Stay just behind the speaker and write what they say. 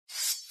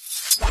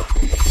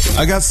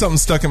I got something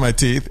stuck in my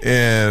teeth,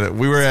 and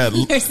we were at,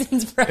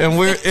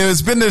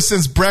 it's been there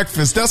since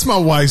breakfast. That's my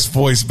wife's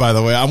voice, by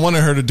the way. I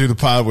wanted her to do the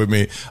pod with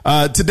me.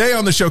 Today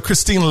on the show,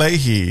 Christine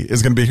Leahy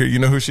is going to be here. You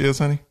know who she is,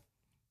 honey?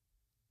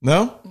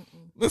 No?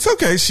 It's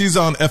okay. She's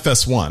on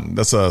FS1.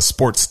 That's a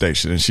sports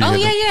station. And she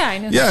I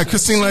know. Yeah,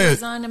 Christine Leahy.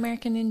 She's on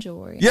American Ninja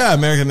Warrior. Yeah,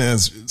 American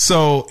Ninja.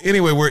 So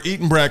anyway, we're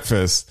eating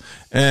breakfast,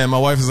 and my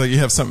wife is like, "You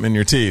have something in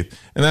your teeth,"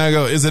 and then I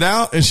go, "Is it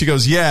out?" And she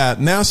goes, "Yeah."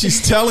 Now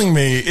she's telling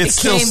me it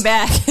came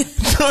back.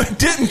 No, it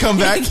didn't come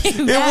back.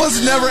 It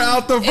was never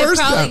out the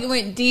first time. It probably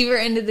went deeper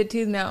into the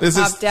tooth now. Is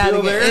it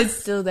still there? It's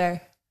still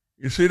there.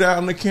 You see that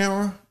on the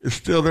camera? It's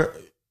still there.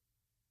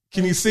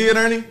 Can you see it,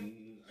 Ernie? I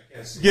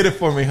can't see. Get it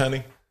for me,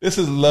 honey. This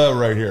is love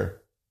right here.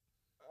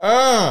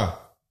 It's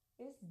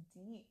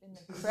deep in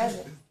the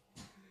crevice.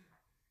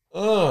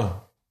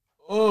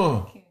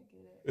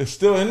 It's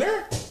still in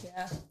there?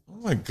 Yeah. Oh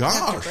my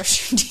gosh.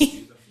 Brush your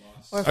teeth.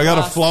 I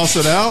gotta floss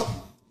it out?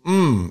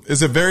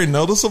 Is it very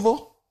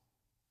noticeable?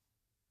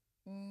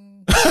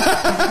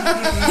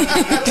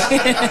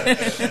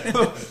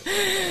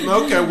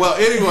 Okay, well,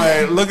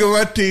 anyway, look at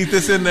my teeth.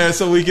 It's in there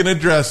so we can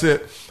address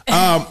it.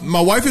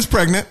 My wife is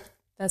pregnant.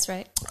 That's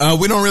right.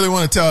 We don't really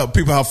want to tell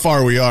people how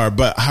far we are,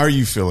 but how are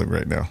you feeling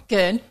right now?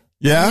 Good.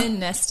 Yeah? I'm in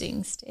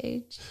nesting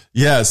stage.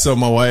 Yeah, so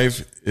my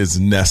wife is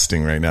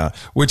nesting right now,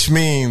 which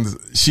means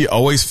she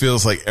always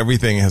feels like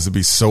everything has to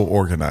be so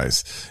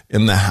organized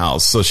in the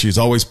house. So she's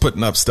always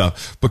putting up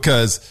stuff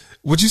because,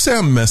 would you say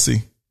I'm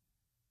messy?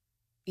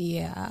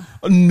 Yeah.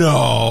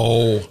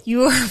 No.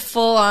 You are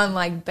full on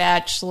like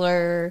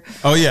bachelor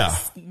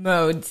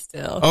mode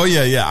still. Oh,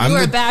 yeah. You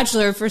were a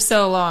bachelor for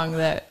so long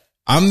that.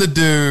 I'm the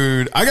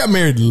dude. I got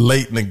married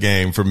late in the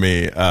game for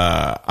me.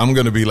 I'm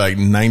going to be like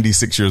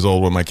 96 years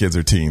old when my kids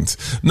are teens.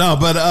 No,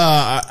 but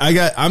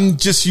I'm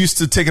just used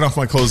to taking off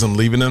my clothes and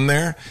leaving them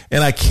there.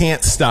 And I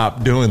can't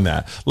stop doing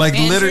that. Like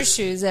and your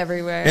shoes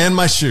everywhere. And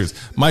my shoes.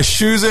 My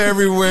shoes are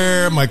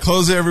everywhere. My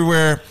clothes are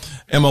everywhere.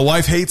 And my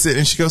wife hates it.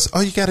 And she goes,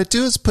 all you got to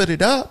do is put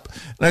it up.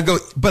 And I go,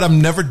 but I've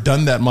never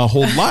done that my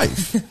whole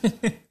life.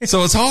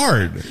 So it's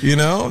hard, you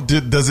know?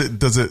 Does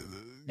it?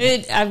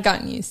 I've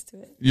gotten used to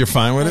it. You're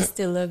fine with it? I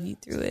still love you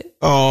through it.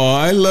 Oh,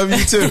 I love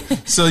you too.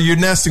 So you're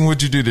nesting.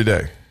 What'd you do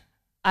today?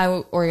 I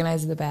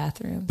organized the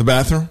bathroom. The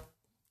bathroom?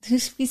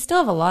 We still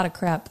have a lot of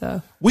crap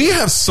though. We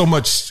have so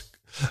much.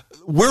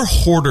 We're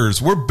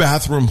hoarders. We're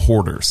bathroom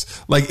hoarders.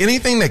 Like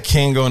anything that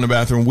can go in the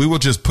bathroom, we will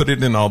just put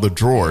it in all the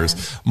drawers.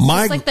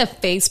 Yeah. It's like the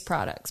face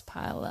products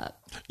pile up.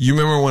 You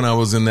remember when I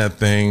was in that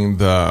thing,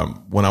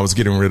 when I was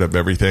getting rid of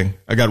everything?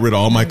 I got rid of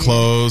all my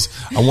clothes.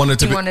 I wanted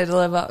to wanted to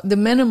live up the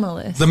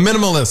minimalist. The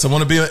minimalist. I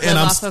want to be live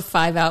off of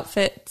 5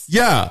 outfits.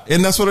 Yeah,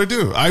 and that's what I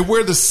do. I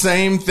wear the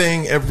same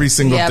thing every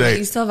single day. Yeah, but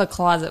you still have a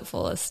closet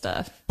full of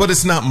stuff. But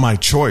it's not my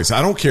choice.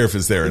 I don't care if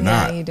it's there or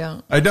not. No, you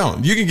don't. I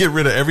don't. You can get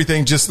rid of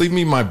everything. Just leave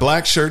me my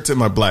black shirts and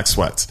my black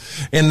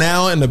sweats. And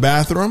now in the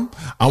bathroom,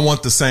 I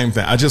want the same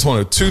thing. I just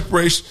want a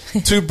toothbrush,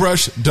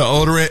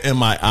 deodorant, and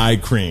my eye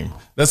cream.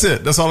 That's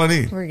it. That's all I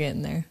need. We're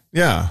getting there.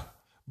 Yeah.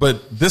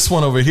 But this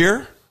one over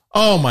here,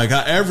 oh my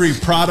God, every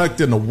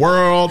product in the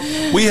world.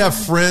 We have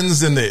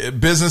friends in the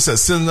business that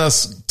send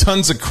us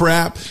tons of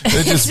crap.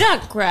 It's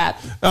not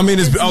crap. I mean,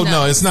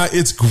 it's not.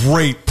 It's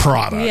great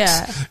products.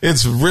 Yeah.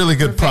 It's really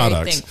good products.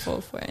 Very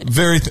thankful for it.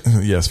 Very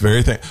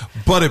thankful.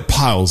 But it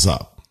piles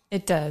up.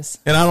 It does.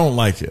 And I don't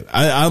like it.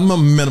 I'm a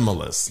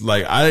minimalist.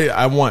 Like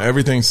I want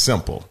everything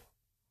simple.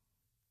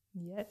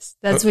 Yes,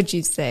 that's what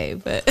you say,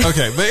 but.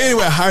 Okay. But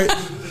anyway,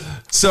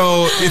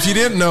 so if you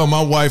didn't know,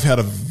 my wife had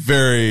a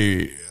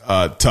very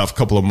tough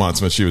couple of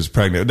months when she was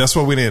pregnant. That's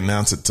why we didn't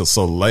announce it till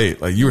so late.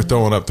 Like you were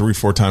throwing up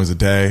 3-4 times a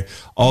day.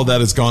 All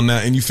that is gone now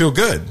and you feel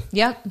good.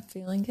 Yep. I'm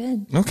feeling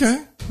good.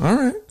 Okay. All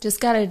right.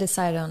 Just got to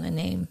decide on a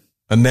name.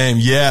 A name.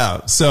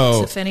 Yeah.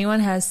 So if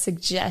anyone has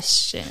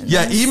suggestions.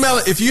 Yeah. Email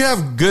it. If you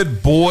have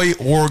good boy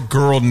or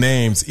girl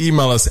names,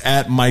 email us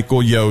at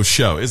Michael Yo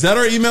Show. Is that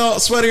our email,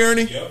 Sweaty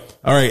Ernie? Yep.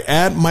 All right.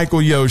 At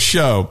Michael Yo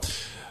Show.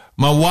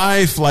 My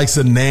wife likes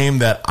a name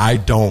that I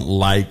don't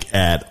like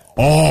at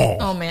all.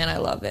 Oh man, I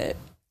love it.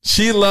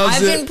 She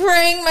loves it. I've been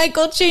praying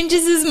Michael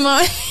changes his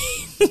mind.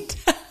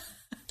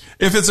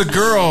 If it's a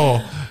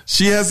girl,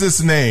 she has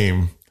this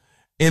name.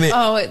 And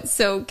it's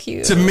so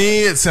cute. To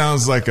me, it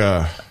sounds like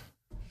I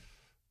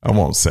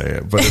won't say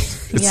it, but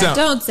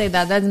don't say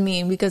that. That's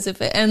mean because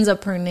if it ends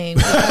up her name,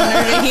 I don't want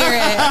her to hear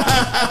it.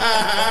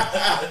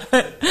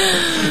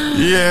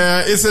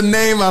 Yeah, it's a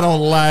name I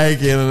don't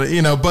like,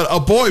 and but a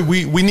boy,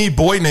 we need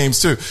boy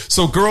names too.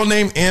 So girl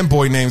name and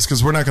boy names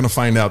because we're not going to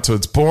find out till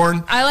it's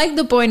born. I like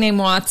the boy named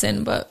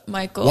Watson, but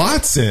Michael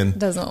Watson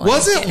doesn't like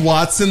Wasn't it.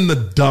 Watson the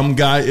dumb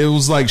guy? It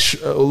was like,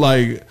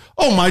 oh,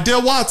 my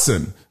dear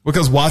Watson,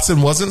 because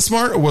Watson wasn't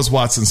smart, or was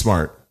Watson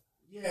smart?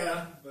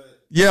 Yeah.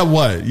 Yeah,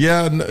 what?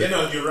 Yeah. No,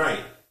 you're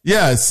right.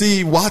 Yeah,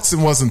 see,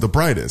 Watson wasn't the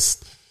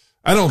brightest.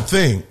 I don't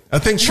think. I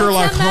think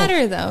Sherlock Holmes. What's that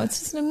matter, though? It's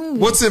just a movie.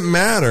 What's it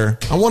matter?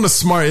 I want a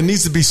smart, it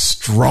needs to be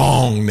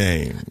strong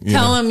name.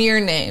 Tell him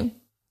your name.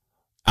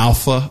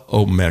 Alpha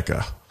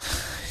Omega.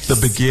 The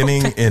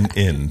beginning and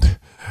end.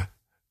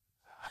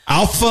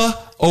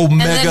 Alpha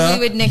Omega. And then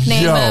we would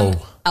nickname him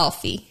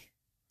Alfie.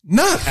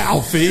 Not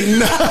Alfie. No.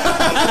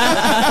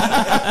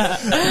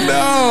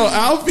 No,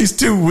 Alfie's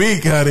too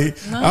weak, honey.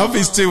 No,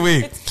 Alfie's too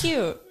weak. It's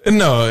cute.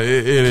 No,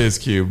 it is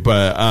cute.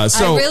 But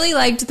so I really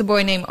liked the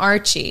boy named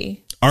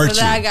Archie. Archie.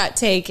 So that got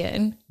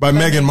taken by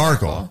Meghan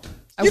Markle.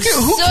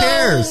 Who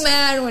cares?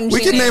 Mad when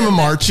we can name him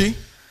Archie.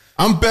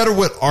 I'm better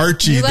with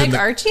Archie. You like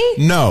Archie?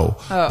 No,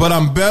 but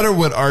I'm better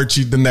with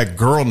Archie than that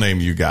girl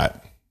name you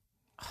got.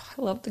 I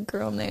love the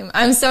girl name.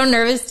 I'm so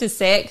nervous to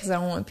say it because I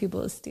don't want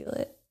people to steal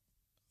it.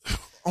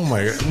 Oh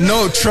my God.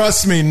 No,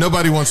 trust me.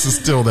 Nobody wants to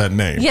steal that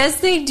name. Yes,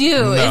 they do.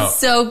 No. It's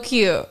so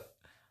cute.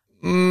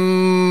 I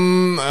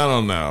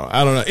don't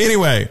know.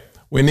 Anyway,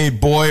 we need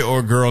boy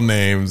or girl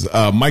names.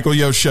 Michael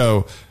Yo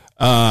Show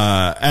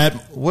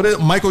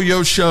Michael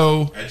Yo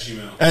Show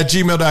at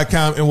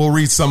gmail.com, and we'll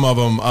read some of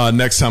them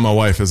next time my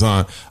wife is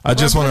on. I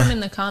just want to put them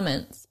in the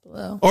comments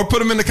below. Or put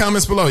them in the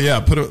comments below.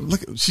 Yeah,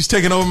 look, she's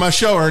taking over my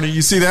show, Ernie.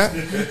 You see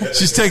that?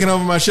 She's taking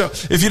over my show.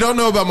 If you don't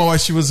know about my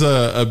wife, she was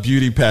a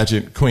beauty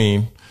pageant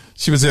queen.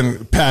 She was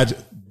in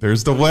pageant.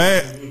 There's the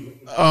way.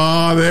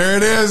 Oh, there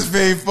it is,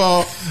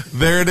 people.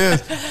 There it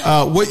is.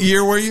 What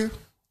year were you?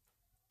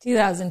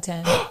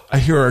 2010. I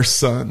hear our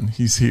son.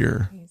 He's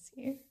here. He's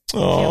here.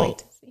 Oh. Can't wait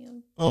to see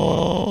him.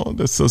 Oh,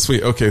 that's so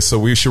sweet. Okay, so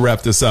we should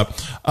wrap this up.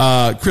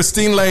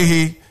 Kristine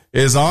Leahy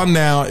is on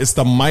now. It's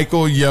the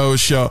Michael Yo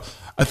Show.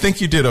 I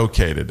think you did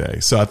okay today,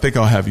 so I think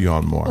I'll have you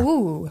on more.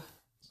 Ooh.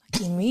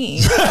 Lucky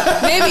me.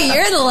 Maybe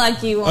you're the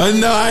lucky one.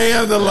 No, I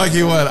am the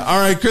lucky one. All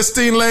right,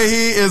 Kristine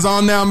Leahy is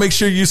on now. Make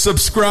sure you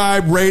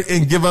subscribe, rate,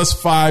 and give us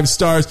 5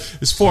 stars.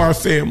 It's for our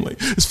family.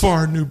 It's for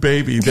our new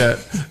baby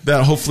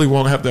that hopefully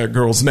won't have that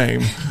girl's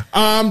name.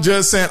 I'm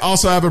just saying.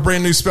 Also, I have a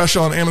brand new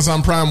special on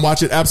Amazon Prime.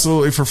 Watch it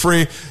absolutely for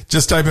free.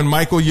 Just type in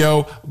Michael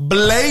Yo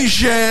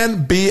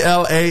Blasian,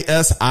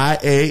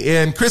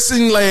 Blasian.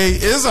 Kristine Leahy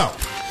is up.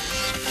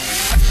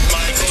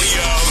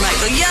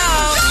 Michael Yo.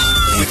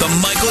 With the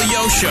Michael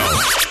Yo Show.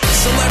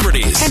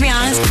 Celebrities. Can I be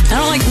honest? I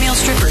don't like male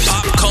strippers.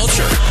 Pop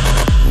culture.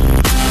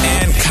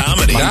 And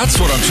comedy. That's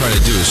what I'm trying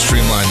to do, is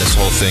streamline this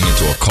whole thing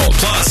into a cult.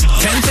 Plus,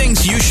 10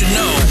 things you should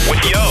know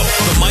with Yo.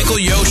 The Michael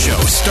Yo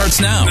Show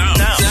starts now.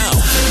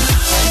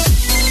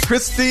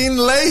 Kristine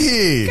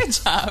Leahy. Good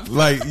job.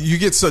 Like, do you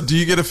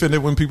get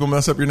offended when people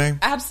mess up your name?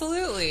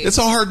 Absolutely. It's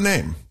a hard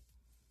name.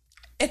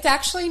 It's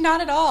actually not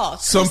at all.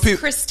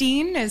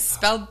 Christine is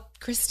spelled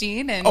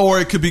Christine, or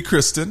it could be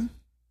Kristen.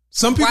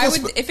 Some people.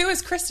 If it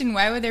was Kristen,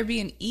 why would there be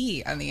an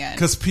E on the end?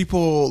 Because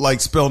people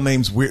spell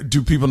names weird.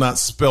 Do people not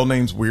spell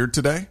names weird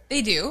today?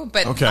 They do,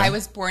 but okay. I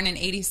was born in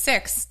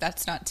 '86.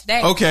 That's not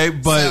today. Okay,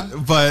 but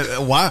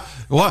why?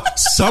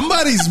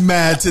 Somebody's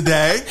mad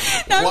today.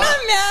 No, I'm not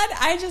mad.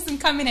 I just am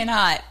coming in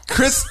hot.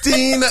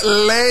 Kristine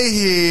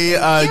Leahy,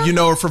 you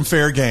know her from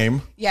Fair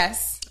Game.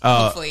 Yes.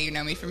 Hopefully you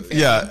know me from Fair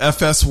Game.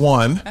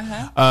 FS1.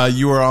 Uh-huh.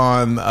 You were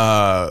on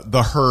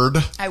The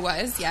Herd. I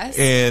was, yes.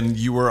 And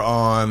you were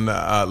on,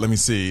 let me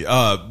see,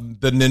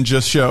 The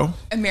Ninja Show.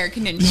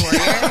 American Ninja Warrior,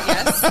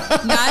 yes.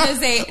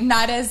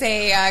 Not as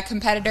a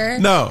competitor.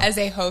 No. As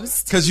a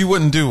host. Because you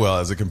wouldn't do well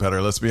as a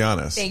competitor, let's be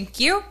honest. Thank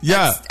you.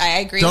 Yeah. I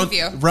agree with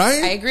you.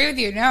 Right? I agree with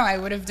you. No, I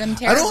would have done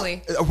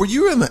terribly. Were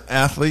you an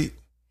athlete?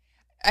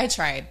 I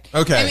tried.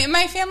 Okay. I mean,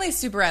 my family's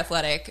super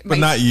athletic. But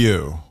not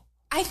you.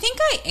 I think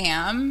I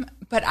am,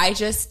 but I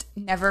just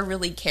never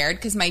really cared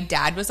because my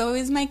dad was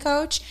always my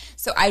coach.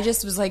 So I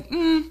just was like,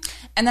 And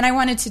then I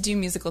wanted to do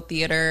musical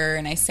theater,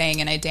 and I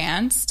sang and I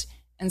danced.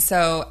 And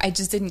so I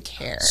just didn't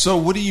care. So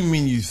what do you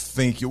mean you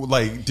think?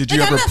 Did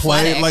you ever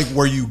play?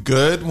 Were you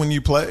good when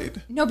you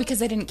played? No,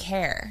 because I didn't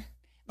care.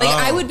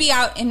 I would be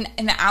out in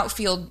the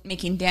outfield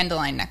making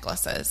dandelion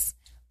necklaces.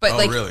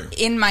 But really?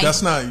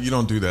 That's not, you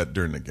don't do that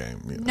during the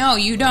game. You know? No,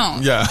 you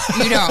don't. Yeah.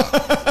 You don't.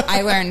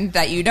 I learned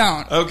that you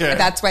don't. Okay.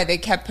 That's why they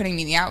kept putting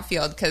me in the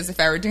outfield, because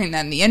if I were doing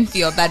that in the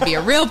infield, that'd be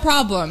a real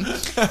problem.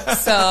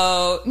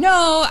 So,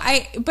 no,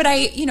 I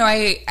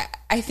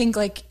think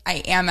I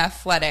am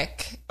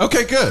athletic.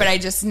 Okay, good. But I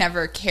just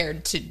never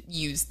cared to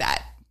use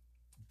that.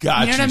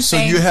 Got you. Know what I'm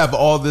saying? You have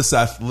all this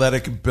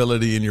athletic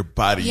ability in your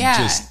body. Yeah.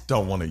 You just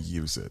don't want to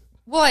use it.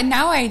 Well, and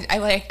now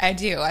I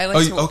do. I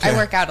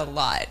work out a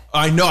lot.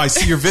 I know. I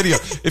see your video.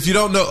 If you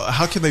don't know,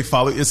 how can they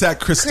follow? Is that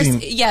Kristine?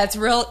 It's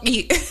real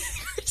easy.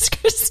 It's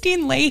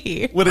Kristine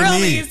Leahy. What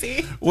an E.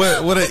 Easy.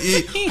 What an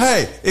E.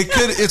 Hey,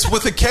 it's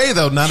with a K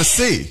though, not a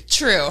C.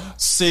 True.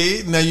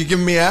 See, now you're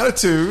giving me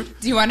attitude.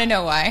 Do you want to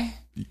know why?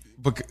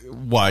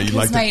 Why you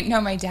like that?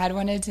 No, my dad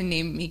wanted to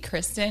name me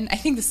Kristen. I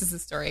think this is the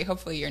story.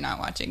 Hopefully you're not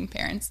watching,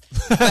 parents.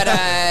 But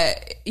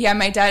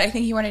my dad, I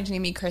think he wanted to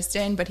name me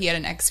Kristen, but he had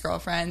an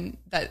ex-girlfriend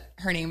that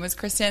her name was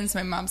Kristen. So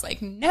my mom's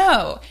like,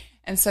 no.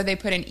 And so they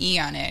put an E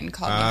on it and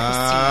called me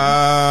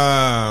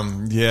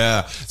Christine.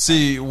 Yeah.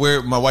 See,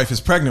 where my wife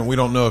is pregnant, we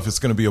don't know if it's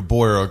going to be a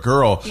boy or a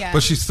girl,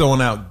 but she's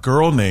throwing out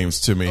girl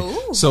names to me.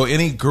 Ooh. So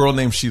any girl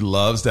name she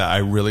loves that I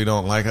really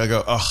don't like, I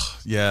go, ugh.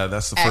 Yeah,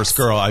 that's the first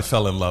girl I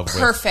fell in love with.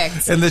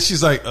 Perfect. And then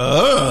she's like,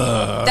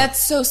 ugh.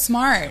 That's so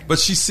smart. But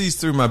she sees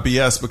through my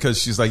BS because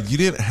she's like, you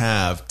didn't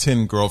have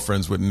 10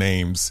 girlfriends with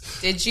names.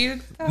 Did you?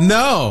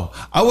 No,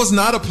 I was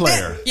not a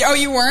player. Oh,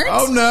 you weren't?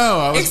 Oh, no.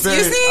 I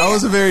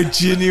was a very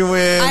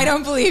genuine. I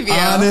don't believe you.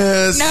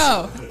 Honest.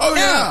 No. Oh,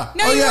 yeah.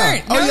 No, you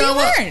weren't. No, you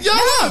weren't. Yeah,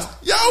 I was.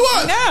 Yeah, I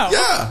was. No.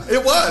 Yeah,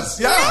 it was.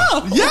 Yeah.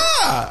 No. Yeah.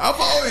 I've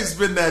always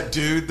been that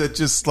dude that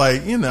just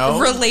like,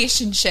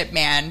 Relationship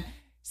man.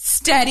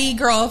 Steady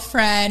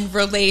girlfriend,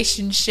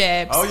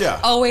 relationships. Oh, yeah.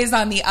 Always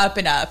on the up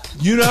and up.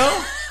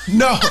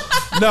 No,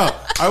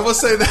 I will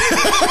say that.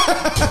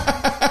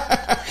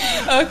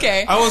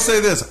 Okay. I will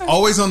say this.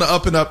 Always on the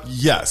up and up,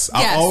 yes.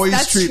 I always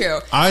that's treat. True.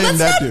 I am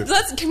that dude.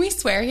 Can we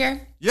swear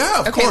here? Yeah,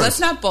 of course. Okay, let's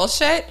not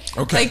bullshit.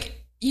 Okay. Like,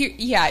 we've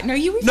had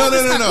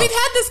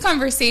this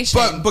conversation.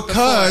 But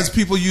because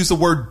people use the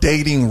word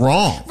dating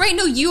wrong. Right,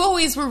 no, you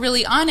always were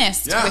really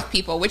honest with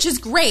people, which is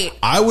great.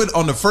 I would,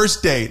 on the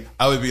first date,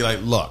 I would be like,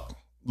 look,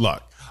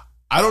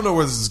 I don't know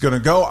where this is going to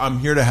go. I'm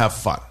here to have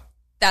fun.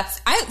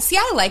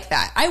 I like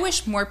that. I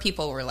wish more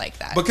people were like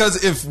that.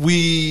 Because if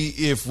we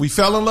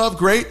fell in love,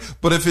 great.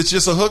 But if it's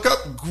just a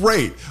hookup,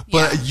 great.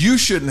 But you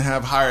shouldn't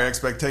have higher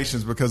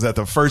expectations because at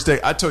the first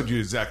date, I told you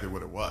exactly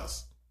what it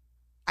was.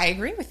 I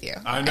agree with you.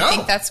 I know. I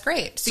think that's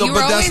great. But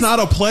that's not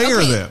a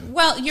player then.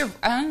 Well, you're...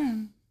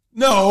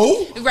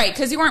 No. Right,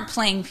 because you weren't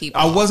playing people.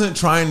 I wasn't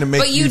trying to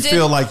make you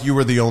feel like you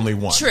were the only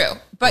one. True.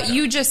 But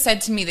you just said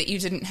to me that you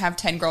didn't have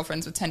 10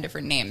 girlfriends with 10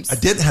 different names. I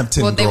didn't have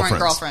 10 girlfriends. Well, they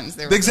weren't girlfriends.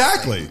 They were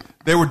exactly.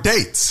 They were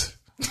dates.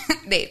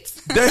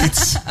 Dates.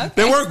 Okay.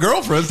 They weren't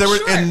girlfriends. They were,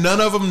 and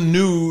none of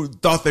them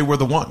thought they were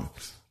the one.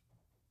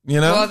 You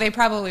know? Well, they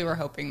probably were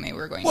hoping they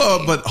were going to be.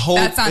 Well, but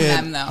that's on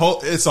them, though.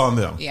 It's on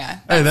them. Yeah.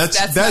 Hey,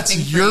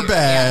 that's your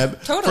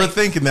bad totally. for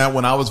thinking that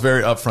when I was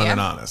very upfront and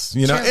honest.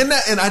 You know? True.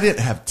 And I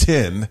didn't have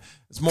 10.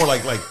 It's more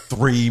like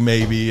 3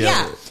 maybe.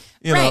 Yeah.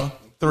 You know,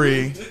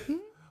 3.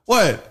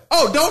 What?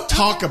 Oh, don't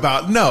talk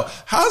about. No.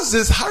 How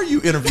are you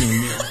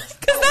interviewing me?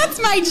 Because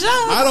that's my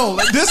job.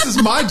 This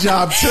is my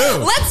job too.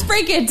 Let's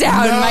break it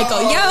down, Michael.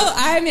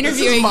 I'm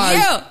interviewing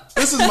you.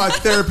 This is my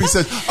therapy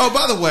session. Oh,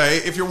 by the way,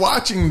 if you're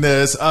watching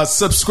this,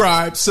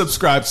 subscribe,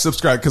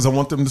 because I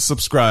want them to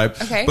subscribe.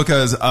 Okay.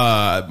 Because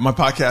my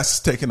podcast is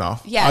taking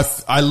off.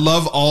 Yes. I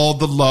love all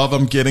the love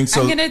I'm getting.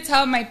 So I'm going to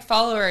tell my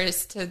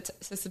followers to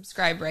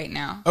subscribe right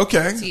now.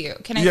 Okay. To you.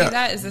 Can I do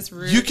that? Is this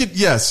rude? You can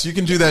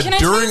do that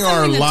during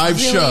our live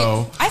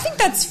show. I think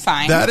that's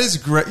fine. That is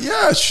great.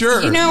 Yeah,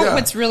 sure. You know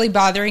what's really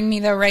bothering me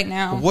though right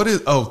now? What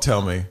is? Oh,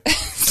 tell me.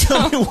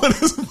 Tell me what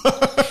is.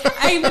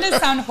 I'm going to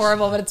sound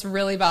horrible, but it's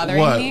really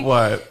bothering me.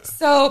 What?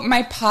 So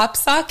my pop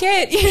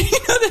socket, you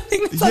know the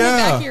thing that's on the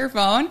back of your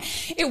phone,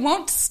 it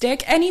won't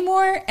stick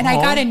anymore. And I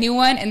got a new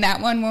one, and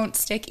that one won't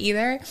stick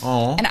either.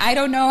 And I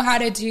don't know how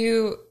to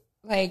do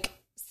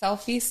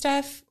selfie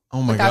stuff.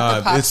 Oh my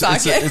God!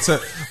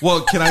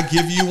 Well, can I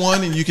give you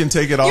one and you can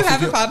take it off? You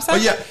have a pop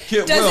socket? Oh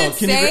yeah.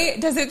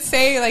 Does it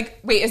say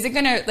wait? Is it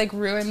gonna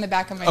ruin the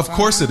back of my phone? Of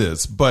course it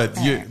is, but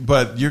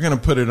you're gonna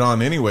put it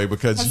on anyway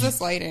because how's this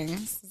lighting?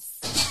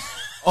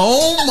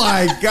 Oh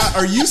my God!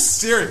 Are you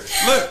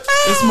serious? Look,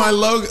 it's my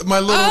logo, my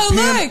little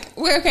pin.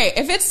 Look. Okay,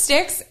 if it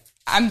sticks,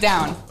 I'm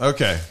down.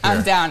 Okay,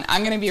 I'm down.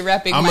 I'm going to be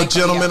repping. I'm a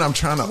gentleman. I'm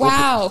trying to.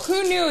 Wow,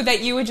 who knew that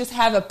you would just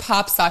have a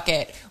pop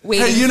socket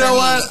waiting? Hey, you know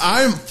what?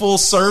 I'm full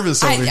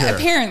service over here.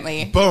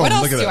 Apparently. Boom. What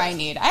else look at do that. I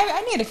need?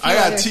 I need a few. I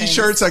got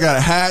T-shirts. I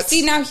got hats.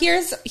 See, now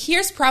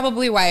here's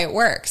probably why it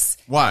works.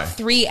 Why?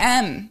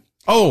 3M.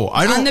 Oh,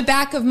 I don't. On the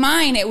back of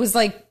mine, it was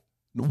 1M,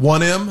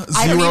 0M?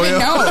 I don't even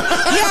know.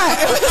 Yeah,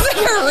 it was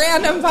a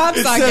random pop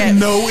socket. It said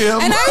no M.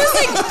 And I was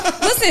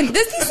listen,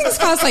 these things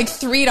cost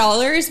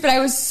 $3, but I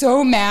was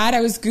so mad.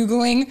 I was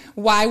Googling,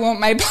 why won't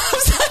my pop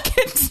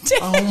socket stick?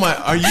 Oh my,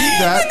 are you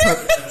that?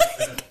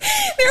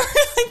 There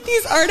were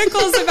these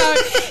articles about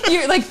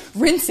you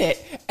rinse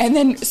it and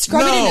then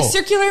scrub it in a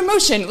circular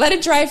motion, let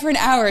it dry for an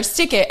hour,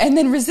 stick it, and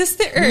then resist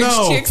the urge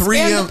to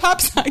expand the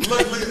pop socket.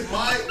 Look,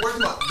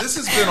 this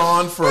has been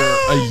on for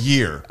a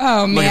year.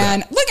 Oh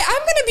man. Look, I'm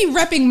going to be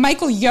repping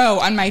Michael Yo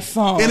on my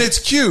phone. And it's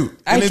cute.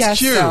 I guess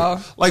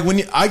so.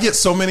 When I get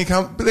so many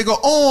comments, they go,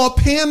 oh, a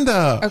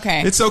panda.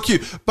 Okay. It's so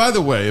cute. By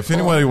the way, if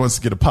anybody wants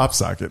to get a pop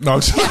socket. No,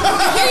 I'm just Here you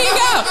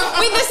go.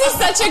 Wait, this is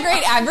such a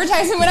great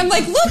advertisement when I'm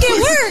like, look,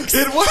 it works.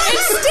 It works. It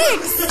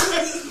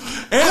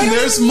sticks. And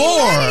there's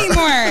more.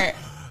 Anymore.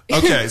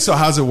 Okay, so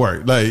how's it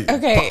work?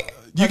 Okay.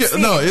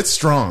 It's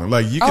strong.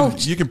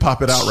 You can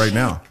pop it out right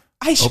now.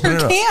 I sure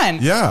can.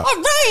 Yeah. All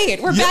right.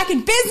 We're back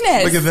in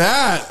business. Look at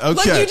that. Okay.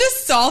 Look, you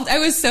just solved. I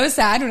was so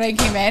sad when I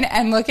came in,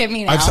 and look at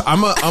me now.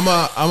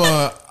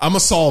 I'm a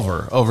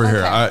solver over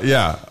here.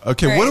 Yeah.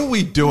 Okay. Right. What are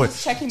we doing?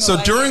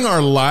 So during our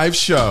live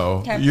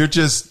show, you're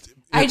just.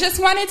 I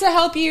just wanted to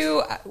help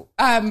you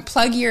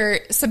plug your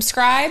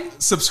subscribe.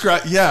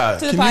 Subscribe. Yeah.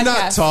 To the Can podcast. You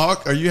not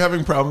talk? Are you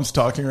having problems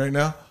talking right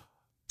now?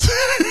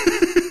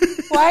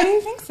 Why do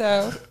you think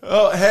so?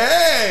 Oh,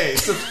 hey.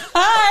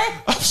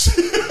 Hi.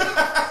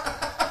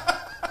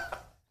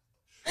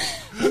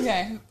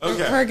 Okay.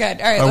 We're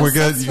good. All right. We're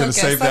good. You gonna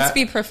save that? Let's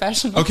be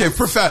professional. Okay,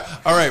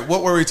 All right.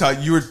 What were we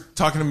talking? You were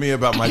talking to me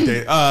about my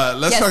date.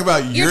 Let's talk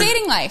about your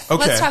dating life.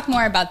 Okay. Let's talk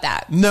more about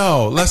that.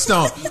 No, let's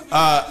don't.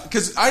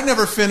 Because I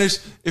never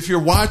finished. If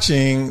you're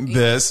watching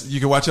this, you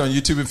can watch it on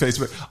YouTube and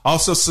Facebook.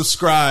 Also,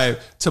 subscribe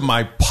to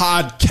my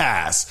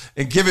podcast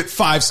and give it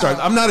 5 stars.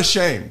 I'm not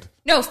ashamed.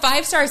 No,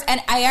 5 stars. And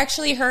I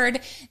actually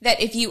heard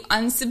that if you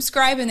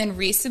unsubscribe and then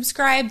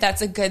resubscribe,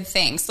 that's a good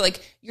thing. So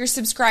like your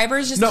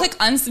subscribers just click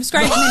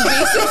unsubscribe and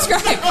then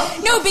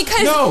resubscribe. No,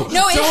 because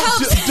it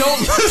helps.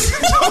 Don't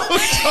listen.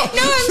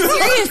 No, I'm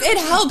serious. It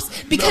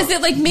helps because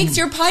it like makes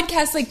your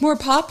podcast like more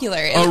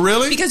popular. Oh,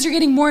 really? Because you're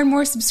getting more and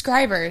more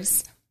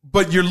subscribers.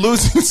 But you're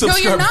losing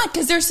subscribers. No, you're not,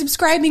 because they're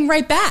subscribing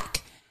right back.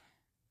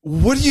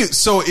 What do you?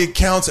 So it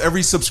counts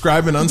every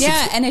subscribe and unsubscribe.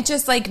 Yeah, and it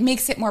just like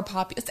makes it more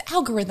popular. It's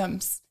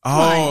algorithms.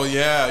 Oh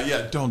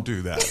yeah. Don't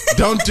do that.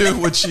 Don't do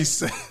what she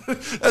said.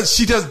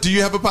 She does. Do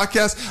you have a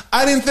podcast?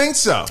 I didn't think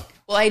so.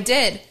 Well, I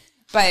did,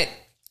 but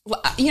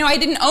I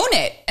didn't own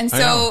it, and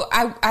so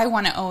I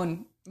want to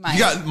own mine.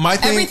 My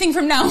thing, everything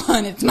from now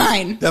on, it's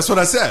mine. That's what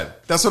I said.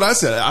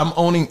 I'm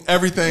owning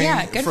everything.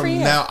 Yeah, good from for you.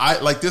 Now. I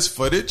like this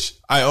footage.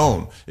 I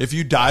own. If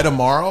you die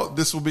tomorrow,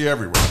 this will be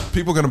everywhere.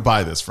 People are going to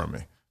buy this from me.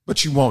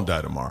 But you won't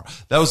die tomorrow.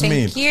 That was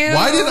mean. Thank you.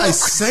 Why did I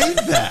say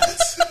that?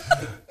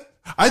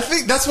 I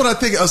think that's what I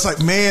think. I was like,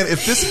 man,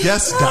 if this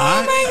guest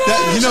died,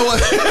 you know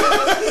what?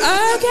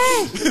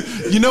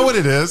 Okay. You know what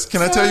it is?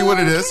 Can I tell you what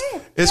it is?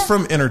 It's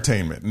from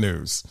entertainment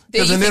news.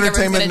 Because in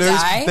entertainment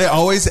news, they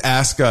always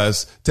ask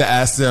us to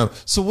ask them,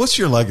 so what's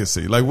your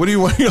legacy? Like, what do you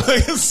want your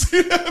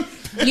legacy to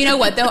be? You know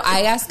what though?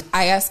 I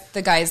ask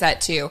the guys that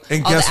too.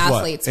 And all guess the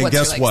athletes. What? And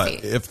guess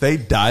what? If they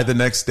die the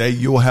next day,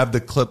 you'll have the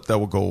clip that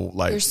will go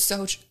like. You're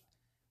so.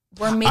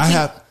 We're making.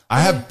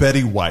 I have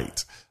Betty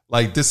White.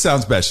 Like, this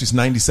sounds bad. She's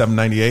 97,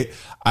 98.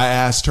 I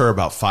asked her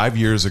about 5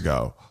 years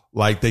ago.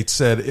 Like, they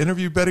said,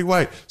 interview Betty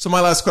White. So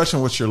my last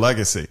question, what's your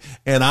legacy?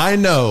 And I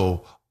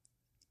know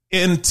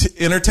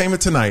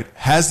Entertainment Tonight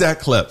has that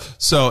clip.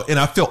 So, and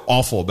I feel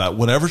awful about it.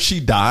 Whenever she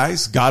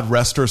dies, God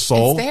rest her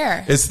soul.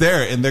 It's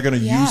there. And they're going to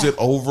use it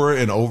over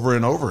and over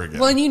and over again.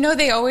 Well, and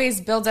they always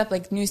build up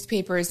like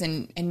newspapers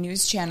and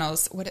news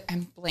channels.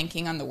 I'm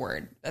blanking on the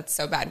word. That's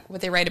so bad.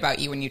 What they write about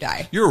you when you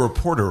die. You're a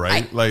reporter,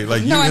 right? Like you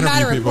no, interview I'm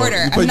not a people.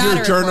 Reporter. But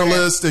you're a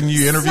journalist and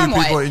you interview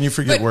people and you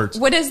forget words.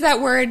 What is that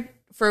word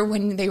for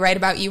when they write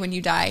about you when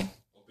you die?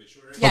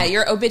 Yeah,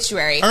 your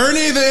obituary.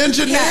 Ernie the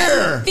engineer.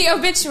 Yeah, the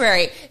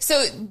obituary.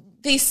 So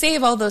they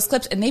save all those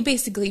clips, and they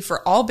basically,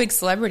 for all big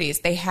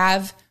celebrities, they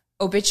have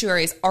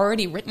obituaries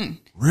already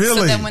written. Really?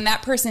 So then when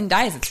that person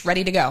dies, it's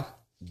ready to go.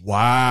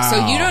 Wow.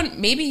 So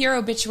maybe your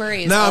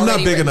obituary is no, I'm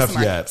not big enough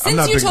somewhere. yet.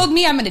 Since you told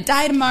me I'm going to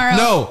die tomorrow,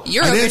 no,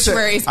 your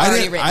obituary is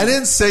already written. I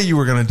didn't say you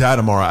were going to die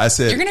tomorrow. I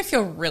said you're going to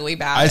feel really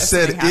bad. I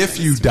said if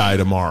you die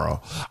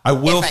tomorrow, I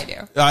will. If I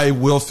do, I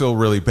will feel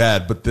really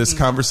bad. But this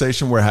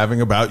conversation we're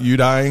having about you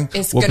dying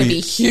is going to be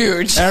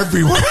huge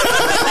everywhere.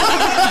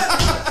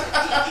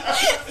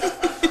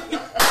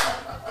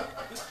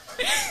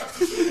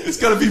 It's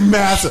going to be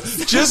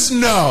massive. Just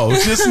know,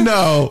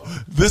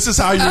 this is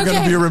how you're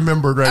going to be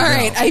remembered right now. All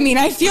right. I mean,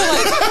 I feel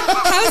like,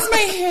 how's my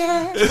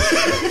hair?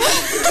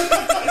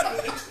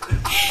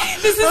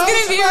 This is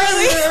going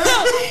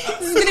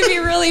to be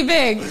really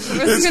big.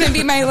 This is going to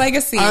be my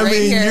legacy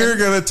here. You're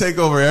going to take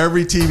over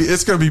every TV.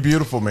 It's going to be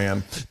beautiful,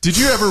 man. Did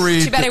you ever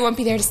read? Too bad I won't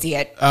be there to see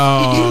it.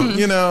 Oh,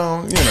 you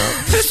know.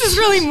 This is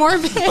really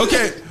morbid.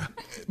 Okay.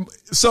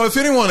 So if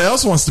anyone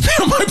else wants to be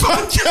on my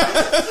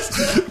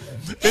podcast,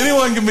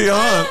 anyone can be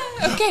on.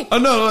 Okay. Oh,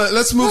 no,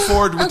 let's move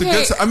forward with the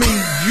good stuff. I mean,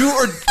 you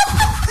are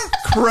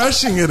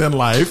crushing it in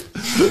life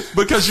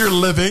because you're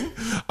living.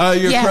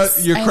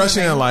 You're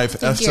crushing it in life.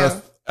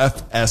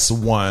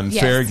 FS1,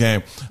 fair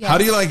game. Yes. How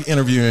do you like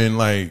interviewing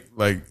like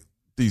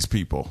these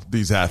people,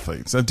 these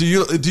athletes? Do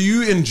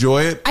you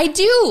enjoy it? I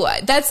do.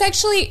 That's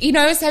actually,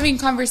 I was having a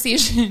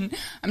conversation.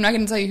 I'm not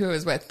going to tell you who I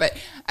was with, but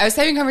I was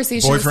having a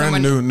conversation Boyfriend,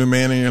 with someone. new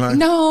man in your life?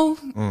 No.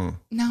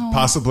 No.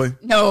 Possibly?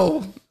 No.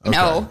 Okay.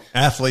 No.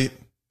 Athlete?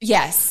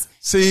 Yes.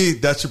 See,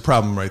 that's your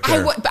problem right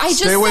there.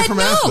 Stay away from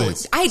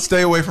athletes.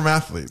 Stay away from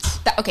athletes.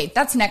 Okay,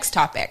 that's next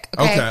topic.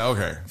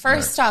 Okay.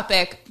 First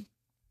topic.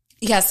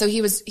 Yeah, so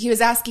he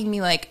was asking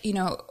me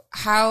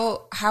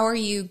how are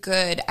you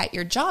good at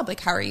your job? Like,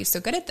 how are you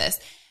so good at this?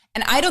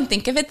 And I don't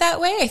think of it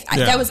that way.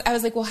 I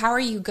was like, well, how are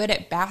you good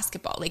at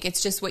basketball? Like,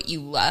 it's just what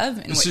you love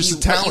and what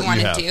you want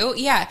to do.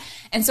 Yeah.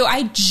 And so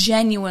I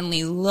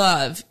genuinely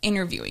love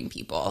interviewing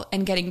people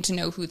and getting to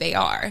know who they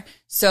are.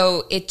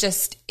 So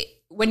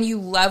when you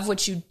love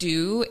what you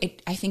do,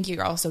 I think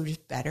you're also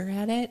just better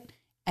at it.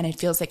 And it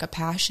feels like a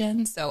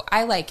passion. So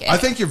I like it. I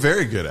think you're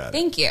very good at it.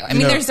 Thank you. I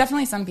mean, there's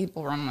definitely some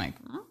people where I'm like,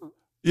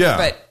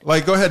 yeah.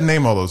 But go ahead and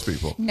name all those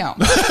people. No.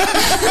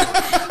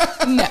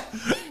 No.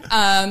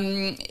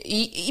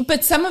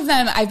 But some of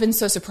them I've been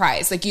so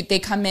surprised. Like they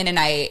come in and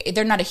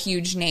they're not a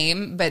huge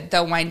name, but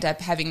they'll wind up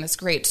having this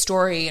great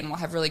story and we'll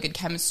have really good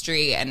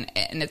chemistry and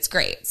it's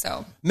great.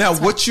 So now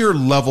what's your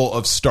level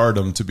of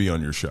stardom to be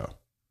on your show?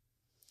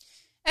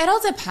 It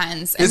all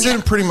depends. Isn't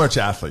it pretty much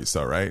athletes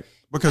though, right?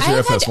 Because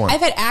you're FS1. I've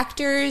had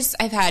actors,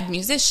 I've had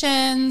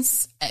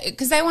musicians,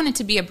 because I want it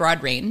to be a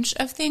broad range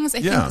of things.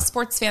 I think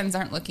sports fans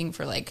aren't looking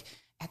for like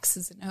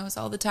X's and O's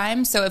all the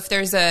time. So if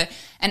there's a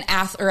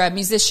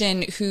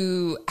musician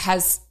who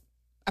has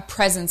a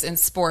presence in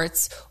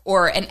sports,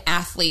 or an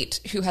athlete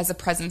who has a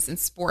presence in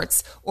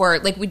sports, or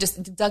like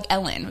Doug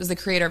Ellen was the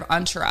creator of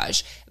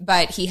Entourage,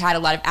 but he had a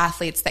lot of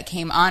athletes that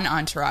came on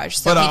Entourage.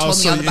 So but he told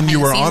me all the behind you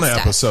were the scenes on an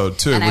stuff. episode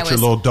too, with your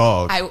little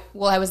dog. I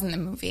was in the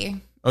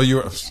movie. Oh, you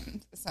were. So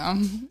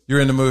You're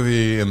in the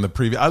movie in the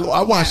preview.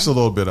 I watched a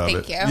little bit of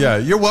it. Thank you. Yeah,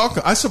 you're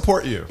welcome. I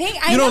support you.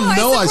 I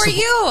support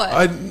you.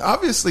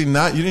 Obviously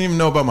not. You didn't even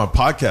know about my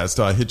podcast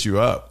till I hit you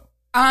up.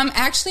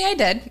 Actually I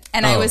did.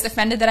 And I was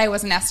offended that I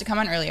wasn't asked to come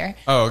on earlier.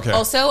 Oh, okay.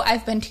 Also,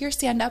 I've been to your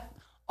stand-up.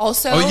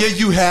 Also, oh yeah,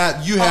 you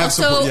have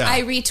support. Yeah.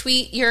 I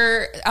retweet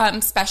your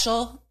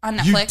special on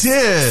Netflix. You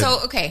did.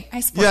 So, okay,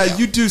 I support you. Yeah,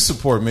 you do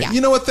support me. Yeah. You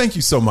know what? Thank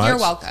you so much. You're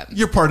welcome.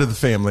 You're part of the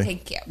family.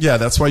 Thank you. Yeah,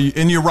 that's why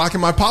you're rocking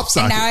my pop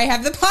socket. And now I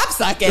have the pop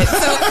socket.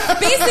 So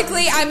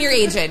basically, I'm your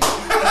agent.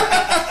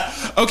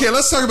 Okay,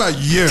 let's talk about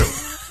you.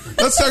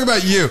 Let's talk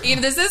about you. You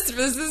know, this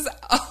is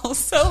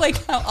also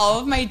like how all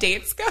of my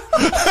dates go. For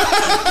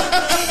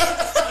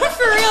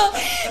real.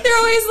 They're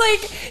always like,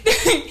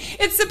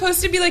 it's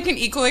supposed to be like an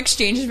equal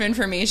exchange of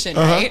information,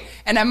 right?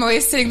 And I'm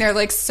always sitting there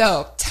like,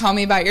 so tell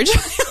me about your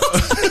child.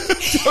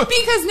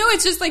 Because no,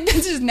 it's just like,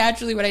 this is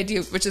naturally what I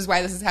do, which is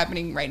why this is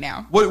happening right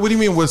now. What do you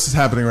mean what's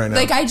happening right now?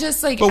 Like, I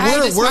just like,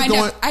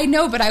 I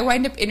know, but I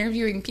wind up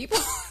interviewing people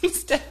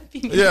instead of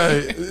being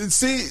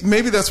see,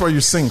 maybe that's why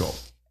you're single.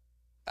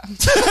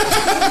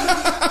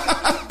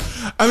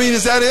 I mean,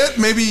 is that it?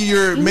 Maybe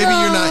you're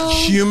not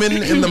human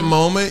in the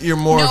moment. You're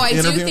more. I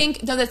do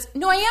think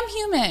I am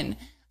human.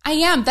 I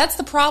am. That's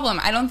the problem.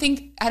 I don't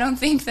think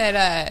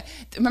that.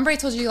 Remember, I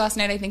told you last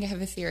night. I think I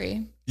have a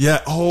theory.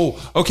 Yeah.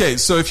 Oh, okay.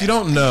 So if you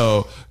don't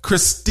know,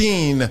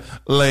 Christine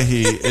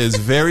Leahy is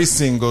very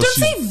single. Don't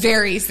say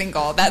very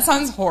single. That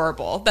sounds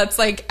horrible. That's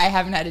like I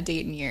haven't had a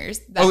date in years.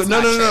 That's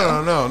no. true.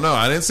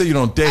 I didn't say you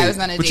don't date. I was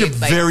on a but date, you're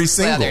like, very the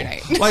single. other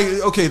night. Like,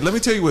 okay, let me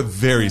tell you what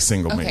very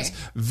single means.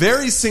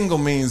 Very single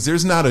means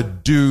there's not a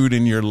dude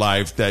in your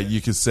life that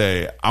you could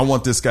say, I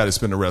want this guy to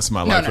spend the rest of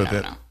my life with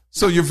it. No.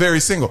 So you're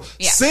very single.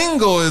 Yeah.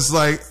 Single is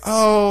like,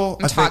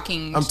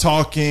 I'm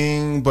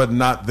talking, but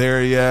not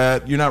there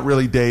yet. You're not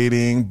really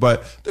dating,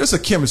 but there's a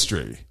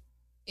chemistry.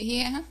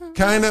 Yeah.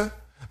 Kind of.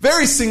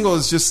 Very single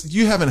is just,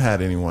 you haven't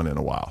had anyone in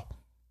a while.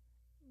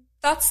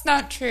 That's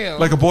not true.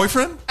 Like a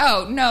boyfriend?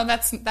 Oh, no,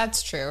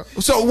 that's true.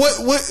 So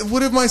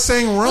what am I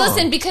saying wrong?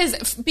 Listen,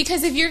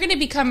 because if you're going to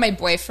become my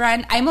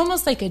boyfriend, I'm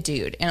almost like a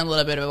dude in a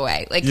little bit of a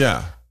way. Like,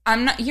 yeah.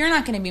 You're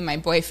not going to be my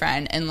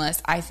boyfriend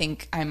unless I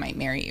think I might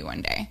marry you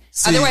one day.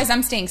 Otherwise,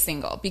 I'm staying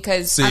single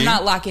because I'm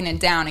not locking it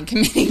down and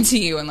committing to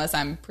you unless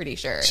I'm pretty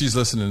sure. She's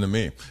listening to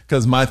me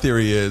because my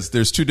theory is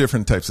there's two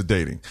different types of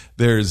dating.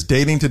 There's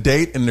dating to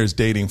date and there's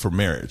dating for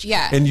marriage.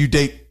 Yeah. And you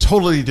date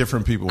totally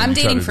different people. I'm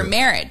dating for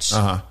marriage.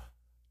 So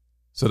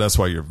that's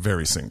why you're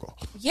very single.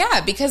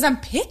 Yeah, because I'm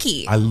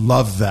picky. I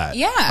love that.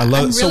 Yeah.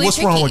 Really so what's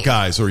picky. Wrong with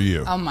guys or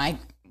you? Oh my.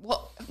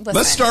 Listen.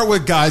 Let's start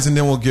with guys and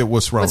then we'll get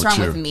what's wrong with you. What's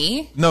wrong with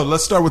me? No,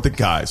 let's start with the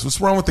guys. What's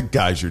wrong with the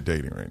guys you're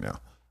dating right now?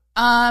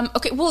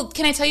 Okay, well,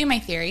 can I tell you my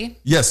theory?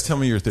 Yes, tell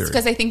me your theory.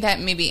 Because I think that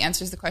maybe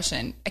answers the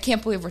question. I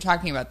can't believe we're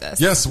talking about this.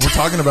 Yes, we're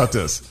talking about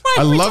this.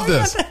 I love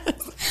this.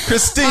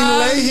 Christine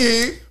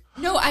Leahy.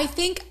 No, I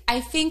think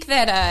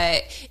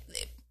that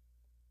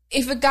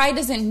if a guy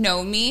doesn't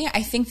know me,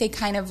 I think they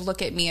kind of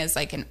look at me as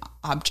like an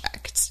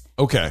object.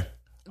 Okay.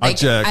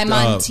 Like I'm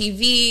on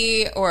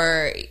TV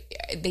or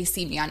they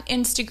see me on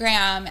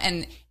Instagram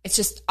and it's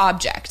just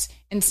object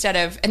instead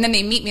of, and then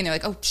they meet me and they're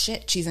like, oh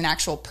shit, she's an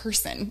actual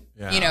person,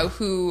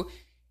 who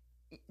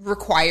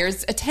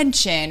requires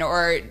attention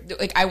or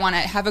like, I want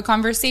to have a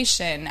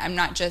conversation. I'm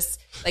not just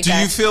like, do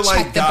you feel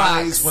like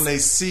guys, when they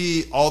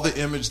see all the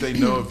image they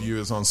know of you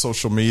is on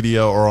social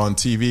media or on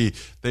TV,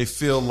 they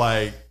feel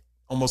like,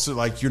 almost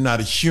like you're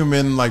not a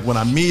human. Like when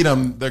I meet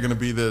them, they're going to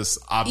be this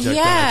object that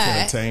I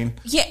can attain.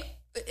 Yeah.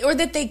 Or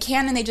that they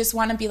can and they just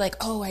want to be like,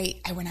 oh,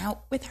 I went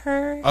out with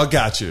her. Oh,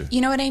 got you.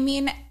 You know what I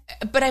mean?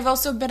 But I've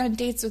also been on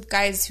dates with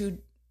guys who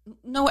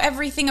know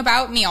everything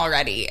about me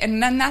already.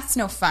 And then that's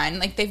no fun.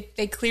 Like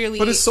they clearly...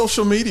 But it's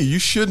social media. You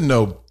should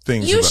know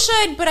things. You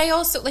should, but I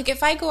also... Like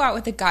if I go out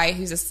with a guy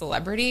who's a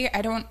celebrity,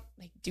 I don't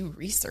like do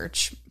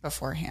research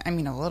beforehand. I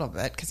mean, a little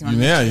bit because you want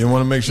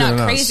to make sure not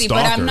they're crazy, not a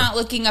stalker. But I'm not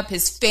looking up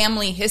his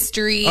family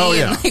history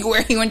and like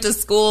where he went to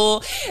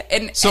school.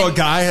 And a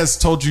guy has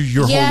told you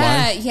your whole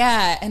life?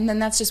 Yeah, and then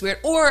that's just weird.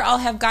 Or I'll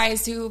have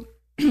guys who,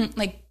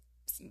 like,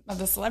 of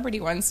the celebrity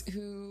ones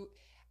who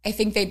I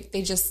think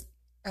they just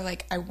are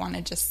like, I want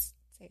to just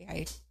say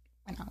I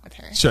went out with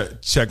her.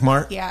 Check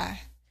mark? Yeah.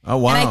 Oh,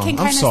 wow.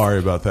 I'm sorry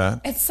about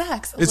that. It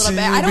sucks a little bit.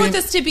 I don't want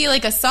this to be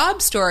like a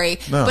sob story,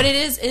 but it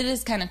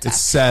is kind of tough.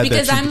 It's sad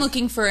because I'm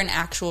looking for an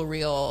actual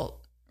real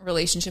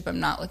relationship. I'm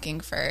not looking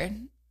for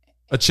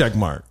a check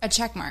mark. A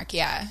check mark,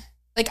 yeah.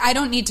 Like, I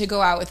don't need to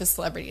go out with a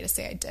celebrity to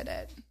say I did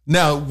it.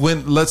 Now,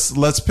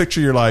 let's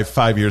picture your life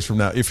 5 years from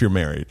now if you're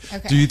married.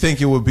 Okay. Do you think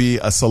it would be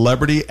a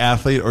celebrity,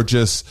 athlete, or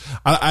just,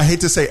 I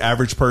hate to say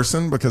average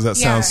person because that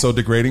sounds so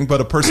degrading,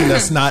 but a person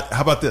that's not,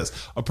 how about this?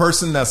 A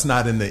person that's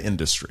not in the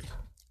industry.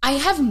 I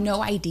have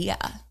no idea.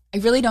 I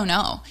really don't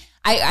know.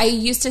 I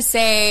used to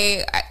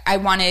say I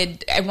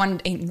wanted a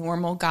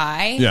normal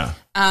guy. Yeah.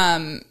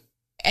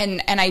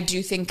 And I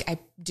do think I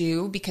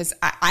do because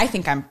I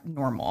think I'm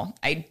normal.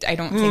 I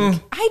don't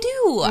think I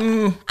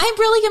do. I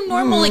really am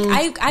normal.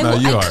 Like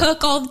I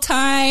cook all the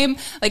time.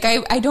 Like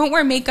I don't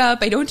wear makeup.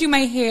 I don't do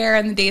my hair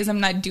on the days I'm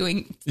not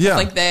doing stuff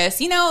like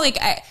this. You know, like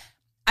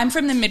I'm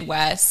from the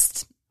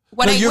Midwest.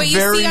 What you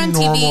see on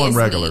TV and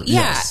regular. Me. Yeah.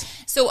 Yes.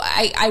 So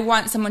I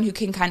want someone who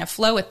can kind of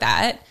flow with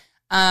that.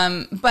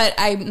 But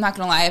I'm not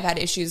going to lie, I've had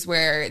issues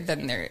where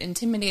then they're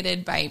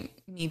intimidated by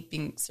me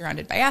being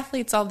surrounded by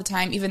athletes all the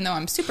time, even though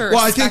I'm super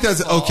respectful. I think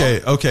that's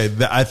okay.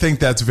 I think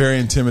that's very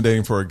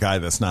intimidating for a guy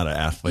that's not an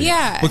athlete.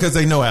 Yeah. Because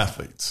they know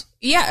athletes.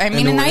 Yeah. I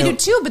mean, and I do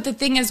too. But the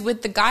thing is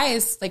with the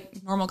guys,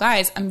 like normal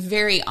guys, I'm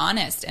very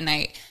honest. And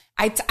I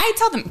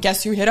tell them,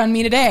 guess who hit on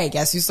me today?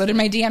 Guess who slid in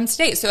my DMs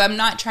today? So I'm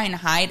not trying to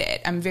hide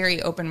it. I'm very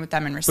open with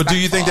them and respectful. But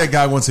do you think that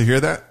guy wants to hear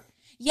that?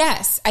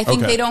 Yes. I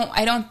think they don't,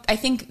 I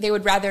think they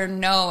would rather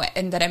know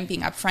and that I'm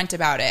being upfront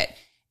about it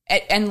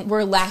and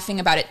we're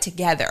laughing about it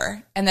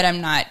together and that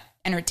I'm not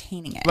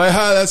entertaining it. Like,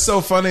 that's so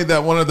funny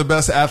that one of the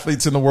best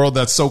athletes in the world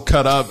that's so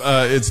cut up,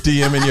 it's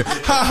DMing you.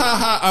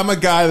 I'm a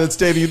guy that's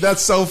dating you.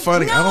 That's so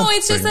funny. No,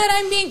 it's just that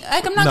I'm being,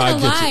 like, I'm not going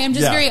to lie. I'm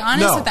just very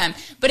honest with them.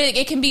 But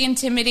it can be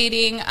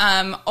intimidating.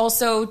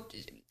 Also,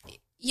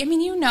 I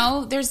mean, you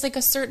know, there's like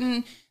a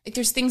certain, like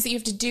there's things that you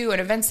have to do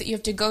and events that you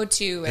have to go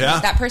to.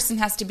 And that person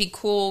has to be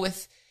cool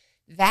with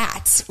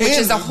that, which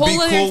is a whole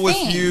other thing. Be cool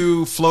with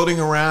you floating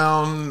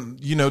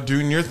around, you know,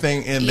 doing your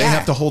thing, and they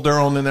have to hold their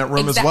own in that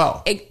room as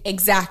well.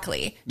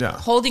 Exactly. Yeah.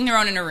 Holding their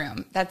own in a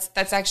room. That's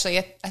actually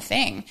a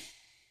thing.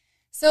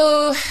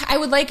 So I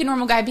would like a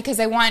normal guy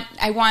because I want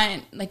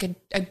like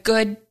a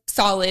good,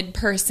 solid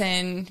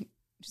person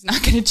who's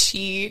not going to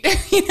cheat,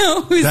 you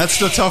know. That's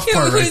the tough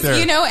part right there.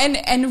 You know,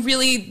 and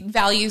really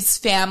values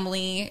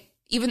family.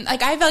 Even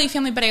like I value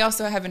family, but I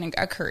also have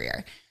a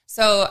career.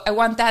 So I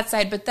want that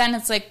side. But then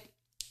it's like,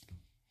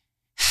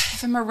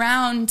 if I'm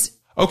around.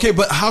 Okay,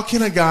 but how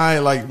can a guy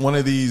like one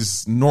of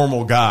these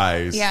normal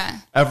guys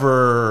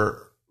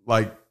ever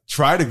like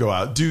try to go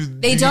out?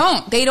 They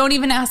don't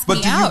even ask me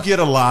out. But do you get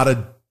a lot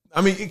of,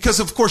 I mean,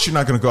 because of course you're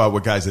not going to go out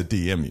with guys that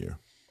DM you,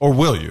 or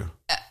will you?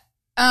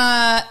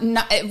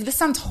 This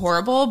sounds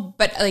horrible,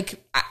 but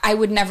like I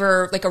would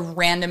never, like a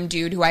random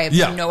dude who I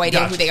have no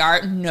idea who they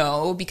are.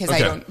 No, because I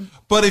don't.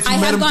 But if you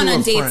met him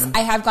through a friend. I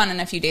have gone on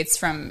a few dates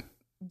from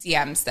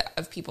DMs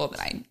of people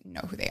that I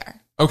know who they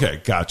are. Okay,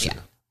 gotcha. Yeah.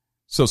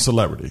 So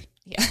celebrity.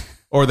 Yeah.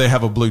 Or they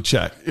have a blue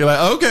check. You're like,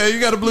 okay, you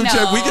got a blue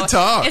check. We can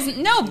talk.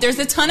 No, there's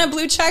a ton of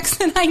blue checks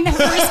that I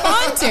never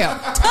respond to.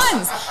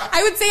 Tons.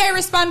 I would say I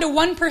respond to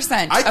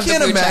 1% I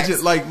can't imagine.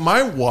 Checks. Like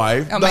my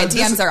wife. Oh, my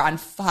DMs are on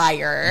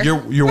fire.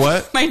 You're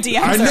what? My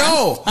DMs are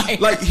on fire.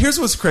 Like, here's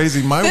what's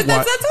crazy. My wife.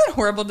 That's not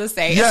horrible to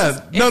say.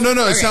 Yeah. No.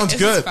 It sounds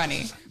good. It's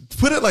funny.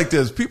 Put it like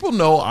this. People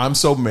know I'm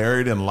so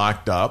married and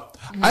locked up.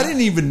 Mm-hmm. I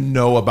didn't even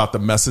know about the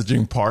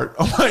messaging part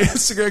on my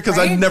Instagram because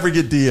I never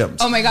get DMs.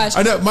 Oh my gosh.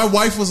 I know. My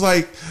wife was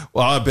like,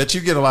 well, I bet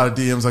you get a lot of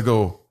DMs. I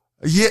go,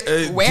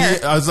 yeah.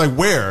 Where? I was like,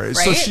 where? Right?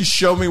 So she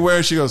showed me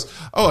where. She goes,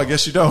 oh, I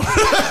guess you don't.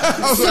 I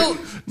was like,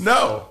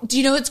 no. Do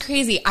you know what's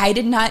crazy? I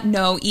did not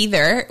know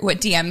either what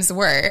DMs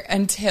were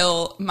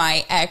until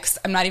my ex,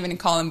 I'm not even going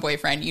to call him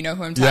boyfriend. You know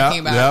who I'm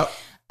talking about.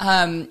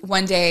 Yeah.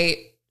 One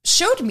day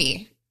showed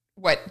me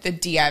what the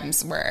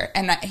DMs were.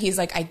 And he's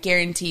like, I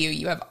guarantee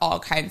you have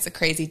all kinds of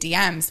crazy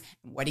DMs.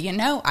 What do you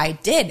know? I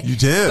did. You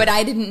did. But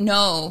I didn't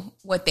know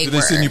what they were. Did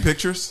they send you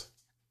pictures?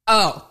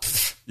 Oh.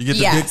 You get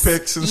the dick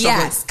pics and stuff?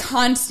 Yes,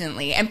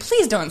 constantly. And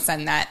please don't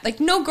send that. Like,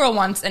 no girl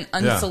wants an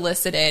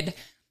unsolicited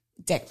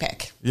dick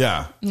pic.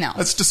 Yeah. No.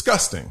 That's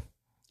disgusting.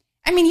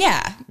 I mean,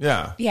 yeah.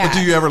 Yeah. Yeah. But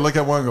do you ever look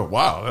at one and go,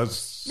 wow,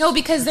 that's... No,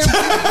 because they're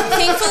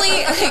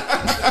thankfully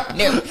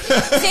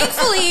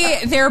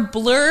they're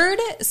blurred.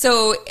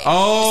 So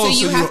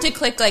you have to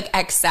click like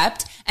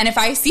accept. And if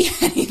I see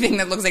anything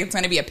that looks like it's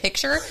going to be a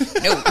picture,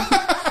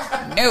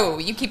 no,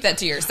 you keep that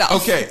to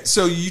yourself. Okay.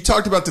 So you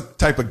talked about the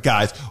type of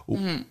guys.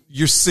 Mm-hmm.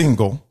 You're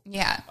single.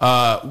 Yeah.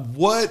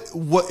 What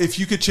if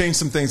you could change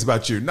some things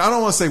about you? Now, I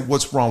don't want to say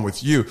what's wrong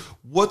with you.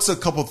 What's a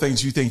couple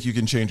things you think you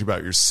can change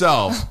about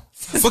yourself?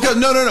 Because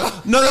no.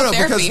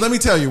 Because let me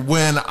tell you,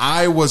 when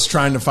I was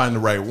trying to find the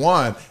right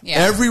one,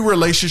 every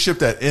relationship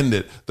that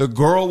ended, the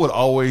girl would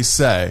always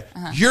say,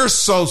 "You're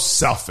so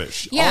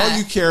selfish. Yeah. All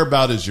you care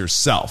about is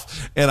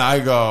yourself." And I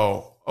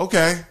go,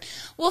 "Okay."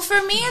 Well,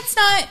 for me, it's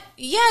not.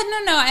 Yeah,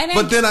 no.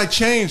 But then I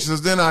changed. So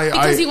then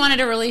because you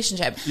wanted a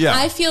relationship. Yeah.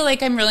 I feel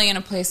like I'm really in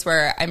a place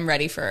where I'm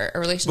ready for a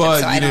relationship.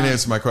 But you didn't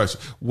answer my question.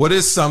 What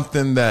is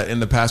something that in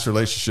the past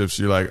relationships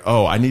you're like,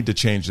 oh, I need to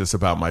change this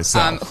about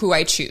myself? Who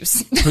I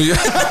choose.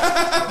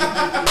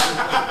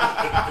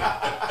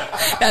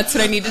 That's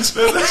what I need to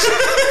change.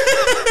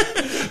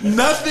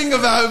 Nothing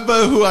about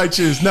but who I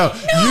choose. No,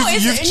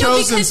 you've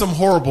chosen some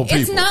horrible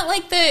people. It's not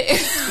like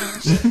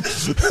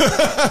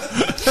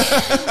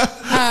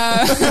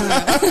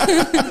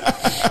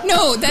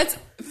no, that's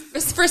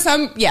for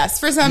some. Yes,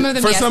 for some of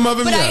them. For some of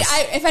them, but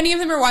yes. if any of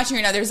them are watching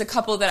right now, there's a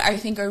couple that I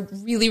think are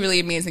really, really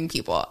amazing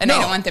people, and I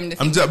don't want them to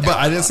think. But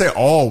I didn't say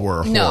all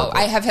were horrible. No,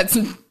 I have had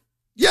some.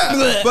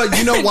 Yeah, but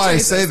you know why I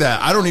say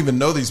that? I don't even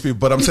know these people,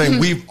 but I'm saying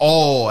we've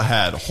all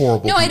had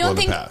horrible people in the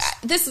past. No, I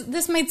don't think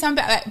this might sound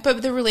bad,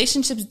 but the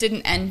relationships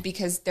didn't end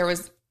because there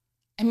was.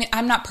 I mean,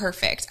 I'm not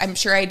perfect. I'm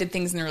sure I did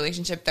things in the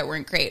relationship that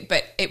weren't great,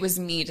 but it was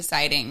me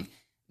deciding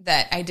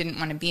that I didn't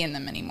want to be in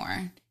them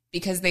anymore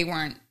because they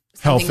weren't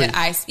something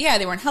healthy.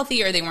 They weren't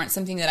healthy, or they weren't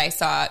something that I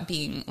saw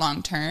being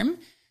long term.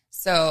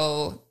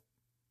 So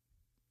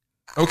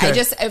okay.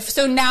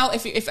 So now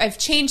if I've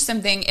changed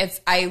something,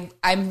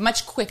 I'm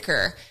much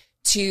quicker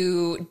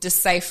to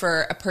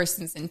decipher a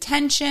person's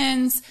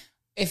intentions,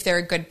 if they're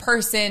a good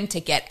person, to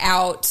get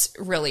out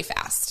really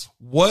fast.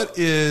 What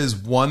is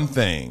one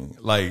thing,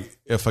 like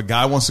if a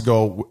guy wants to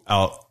go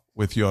out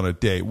with you on a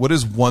date, what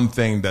is one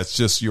thing that's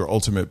just your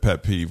ultimate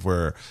pet peeve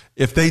where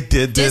if they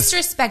did this...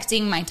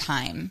 Disrespecting my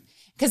time.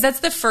 Because that's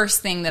the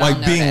first thing that I'll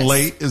notice. Like being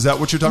late? Is that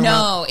what you're talking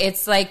about? No,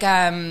 it's like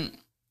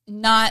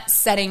not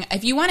setting...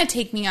 If you want to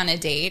take me on a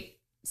date,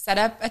 set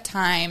up a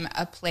time,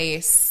 a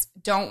place.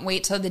 Don't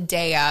wait till the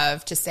day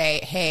of to say,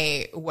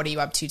 hey, what are you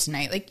up to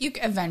tonight? Like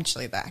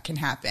eventually that can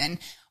happen.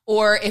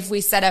 Or if we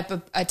set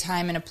up a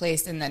time and a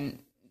place and then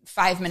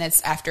 5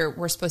 minutes after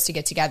we're supposed to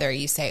get together,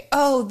 you say,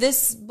 oh,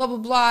 this blah, blah,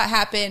 blah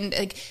happened.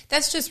 Like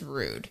that's just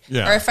rude.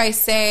 Yeah. Or if I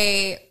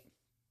say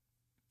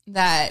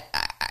that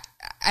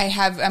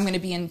I'm going to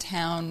be in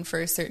town for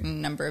a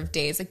certain number of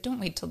days, like don't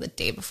wait till the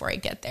day before I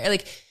get there.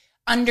 Like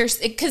because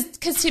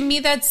to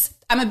me,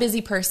 I'm a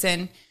busy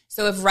person.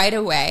 So if right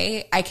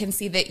away I can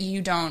see that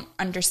you don't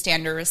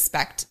understand or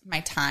respect my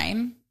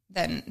time,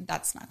 then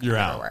that's not going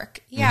to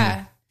work. Yeah.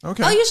 Mm-hmm.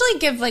 Okay. I'll usually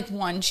give like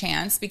one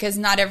chance because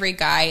not every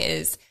guy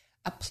is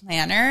a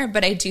planner,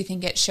 but I do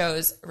think it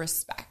shows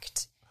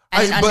respect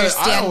and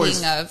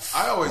understanding of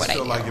I always what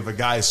feel I like do. if a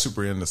guy is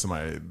super into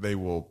somebody, they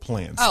will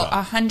plan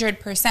stuff.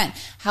 100%.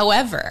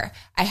 However,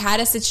 I had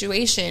a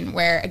situation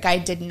where a guy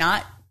did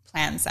not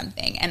plan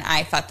something, and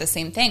I thought the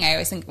same thing. I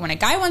always think when a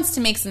guy wants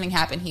to make something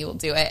happen, he will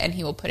do it and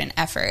he will put in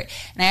effort.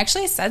 And I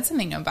actually said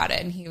something about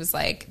it, and he was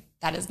like,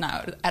 that is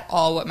not at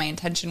all what my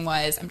intention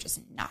was. I'm just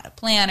not a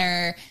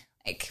planner.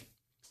 Like,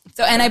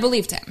 so, and I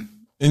believed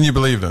him. And you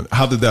believed him.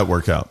 How did that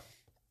work out?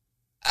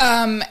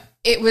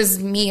 It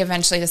was me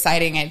eventually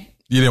deciding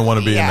you didn't want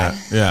to be in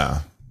that.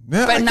 Yeah.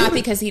 But not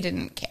because he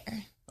didn't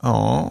care.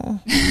 Oh,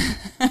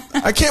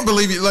 I can't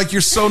believe you. Like,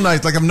 you're so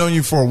nice. Like, I've known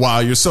you for a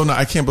while. You're so nice.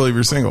 I can't believe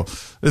you're single.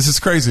 This is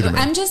crazy to me.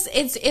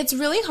 It's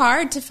really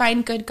hard to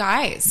find good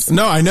guys.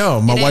 No, I know.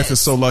 My wife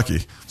is so lucky.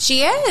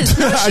 She is.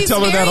 No, I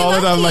tell her that all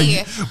the time.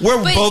 Like,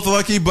 we're both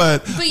lucky,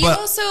 but you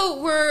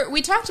also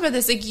we talked about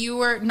this. Like, you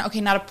were,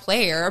 okay, not a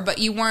player, but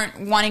you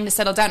weren't wanting to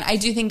settle down. I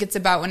do think it's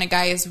about when a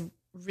guy is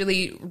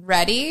really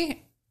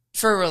ready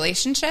for a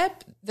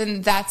relationship,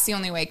 then that's the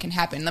only way it can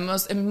happen. The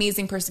most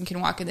amazing person can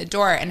walk in the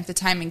door, and if the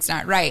timing's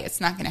not right, it's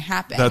not going to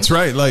happen. That's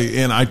right. Like,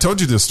 and I told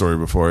you this story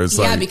before. It's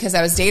because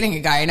I was dating a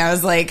guy, and I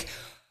was like,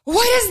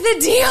 what is the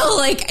deal?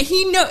 Like,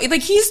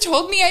 he's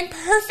told me I'm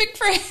perfect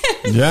for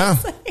him. Yeah.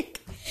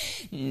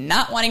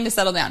 Not wanting to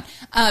settle down.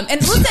 And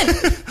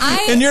listen,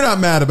 and you're not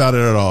mad about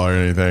it at all or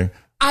anything.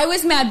 I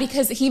was mad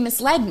because he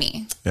misled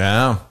me.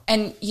 Yeah.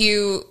 And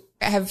you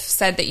have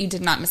said that you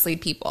did not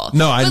mislead people.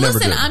 No, I never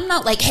did. Listen, I'm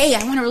not like, hey,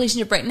 I want a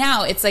relationship right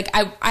now. It's like,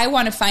 I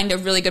want to find a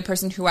really good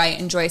person who I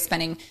enjoy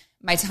spending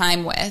my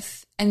time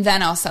with, and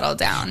then I'll settle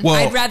down. Well,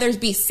 I'd rather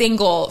be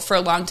single for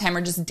a long time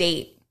or just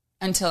date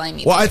until I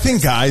meet. Well, I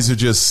think guys are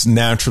just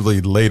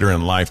naturally later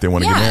in life, they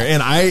want to get married.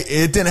 And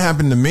it didn't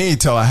happen to me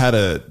till I had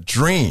a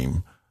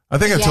dream. I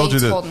think I told you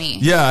that. Told me.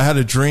 Yeah, I had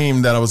a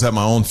dream that I was at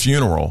my own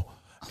funeral.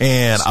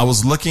 And I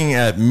was looking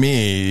at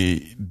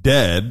me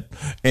dead,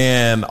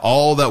 and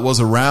all that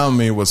was around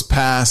me was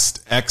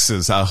past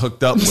exes I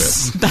hooked up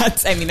with.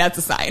 That's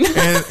a sign.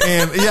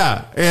 and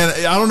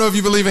I don't know if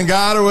you believe in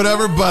God or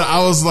whatever, but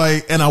I was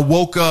like, and I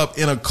woke up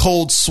in a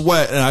cold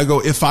sweat, and I go,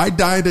 if I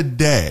die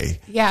today,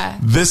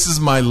 this is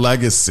my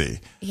legacy.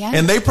 Yeah.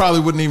 And they probably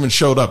wouldn't even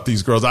showed up,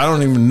 these girls. I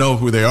don't even know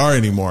who they are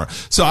anymore.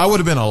 So I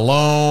would have been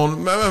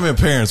alone. My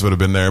parents would have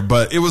been there,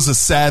 but it was a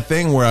sad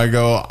thing where I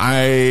go,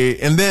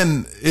 and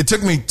then it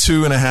took me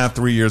 2.5,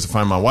 3 years to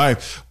find my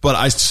wife, but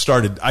I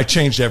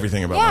changed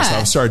everything about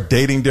myself. I started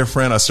dating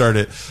different. I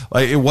started,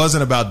 like, it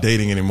wasn't about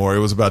dating anymore. It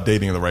was about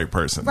dating the right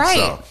person. Right.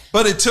 So,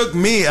 but it took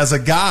me as a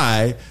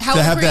guy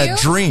to have that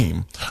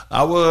dream.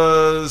 I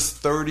was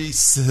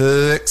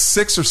 36,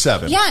 6 or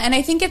 7. Yeah. And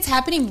I think it's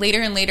happening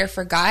later and later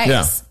for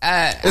guys.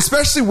 Yeah.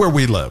 Especially where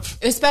we live.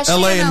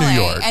 Especially LA in and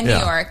New York. And New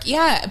York.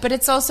 Yeah. But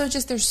it's also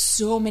just, there's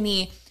so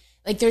many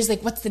like there's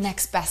like, what's the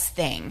next best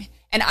thing?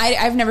 And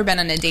I've never been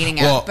on a dating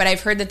app, but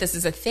I've heard that this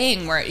is a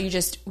thing where you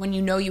just, when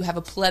you know you have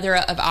a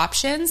plethora of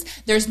options,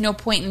 there's no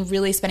point in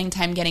really spending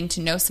time getting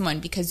to know someone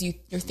because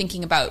you're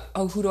thinking about,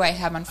 oh, who do I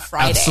have on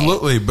Friday?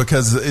 Absolutely,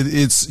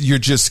 because you're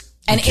just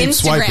and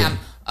Instagram.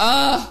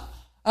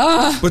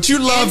 But you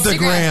love Instagram. The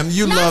gram.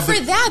 You Not love for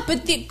that,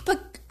 but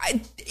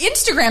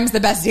Instagram's the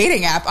best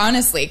dating app,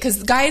 honestly,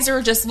 because guys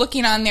are just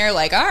looking on there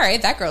like, all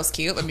right, that girl's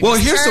cute. Let me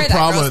here's the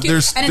problem.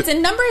 And it's a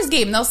numbers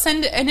game. They'll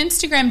send an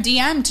Instagram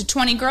DM to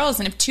 20 girls,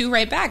 and if 2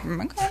 write back,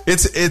 okay.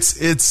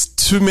 It's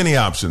too many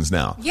options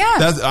now.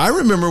 Yeah. I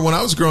remember when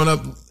I was growing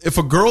up, if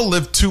a girl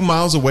lived 2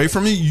 miles away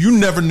from you, you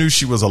never knew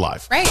she was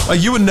alive. Right.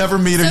 Like you would never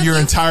meet her your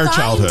entire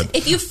childhood.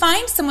 If you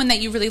find someone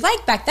that you really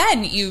like back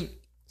then, you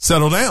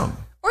settle down.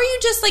 Or you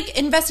just like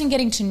invest in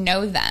getting to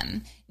know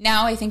them.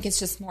 Now I think it's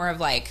just more of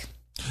like,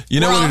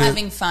 we're all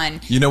having fun.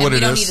 You know what it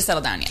is? We don't need to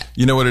settle down yet.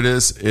 You know what it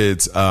is?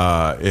 It's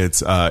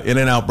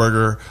In-N-Out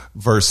Burger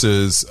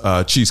versus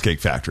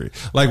Cheesecake Factory.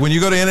 Like when you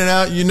go to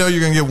In-N-Out, you know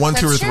you're going to get 1,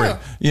 2, or 3.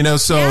 You know,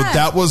 so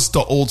that was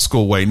the old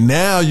school way.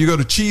 Now you go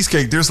to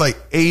Cheesecake, there's like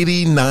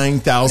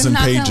 89,000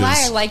 pages. I'm not gonna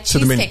lie, I like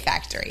Cheesecake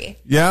Factory.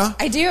 Yeah?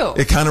 I do.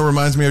 It kind of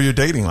reminds me of your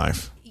dating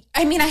life.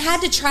 I mean, I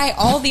had to try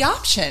all the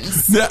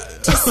options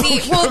to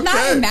see. Well,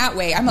 not in that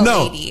way. I'm a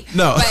lady.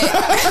 No. But,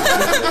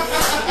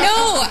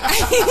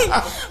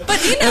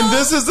 but you know. And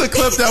this is the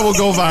clip that will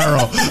go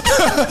viral.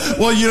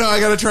 Well, you know, I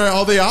got to try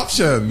all the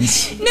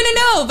options. No.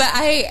 But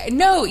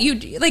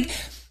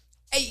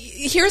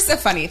here's the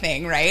funny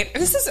thing, right?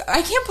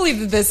 I can't believe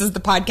that this is the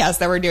podcast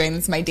that we're doing.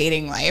 This is my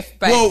dating life.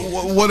 But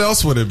well, what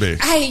else would it be?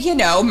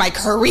 My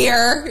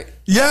career.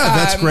 Yeah,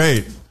 that's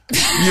great.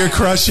 You're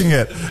crushing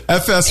it.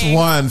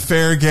 FS1,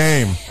 fair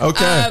game.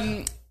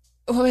 Okay.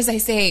 What was I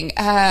saying?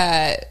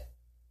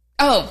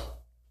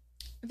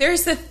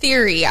 There's a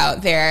theory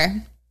out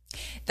there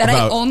that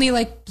I only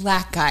like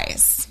black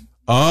guys.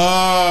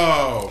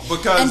 Oh,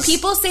 because... And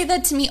people say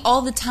that to me all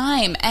the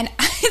time. And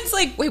it's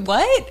like, wait,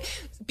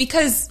 what?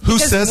 Because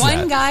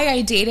one guy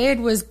I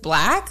dated was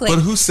black. But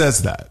who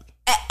says that?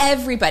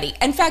 Everybody.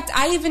 In fact,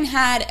 I even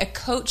had a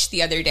coach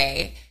the other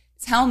day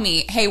tell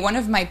me, hey, one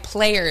of my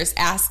players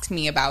asked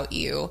me about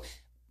you.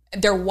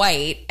 They're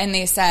white. And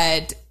they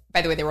said,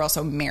 by the way, they were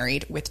also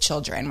married with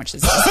children, which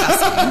is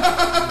disgusting.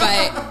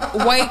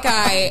 But white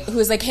guy who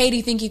was like, hey, do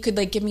you think you could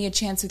like give me a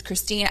chance with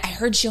Christine? I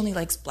heard she only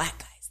likes black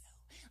guys.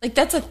 Like,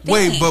 that's a thing.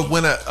 Wait, but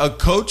when a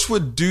coach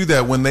would do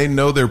that when they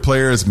know their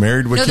player is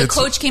married with kids? No, the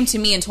coach came to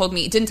me and told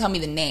me, didn't tell me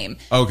the name,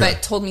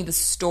 but told me the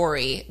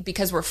story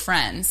because we're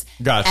friends.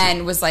 Gotcha.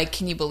 And was like,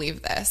 can you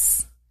believe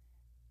this?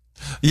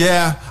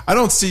 Yeah, I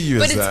don't see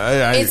you as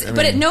that.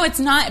 It's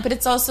not. But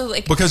it's also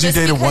like because you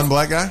dated one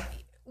black guy.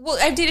 Well,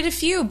 I've dated a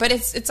few, but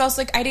it's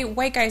also like I date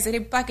white guys, I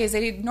date black guys, I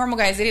date normal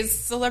guys, I date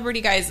celebrity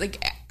guys.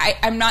 Like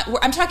I'm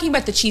talking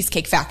about the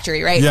Cheesecake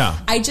Factory, right? Yeah.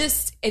 I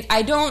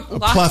don't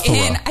lock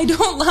in. I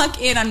don't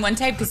lock in on one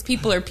type because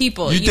people are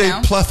people. You date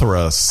know?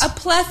 plethoras. A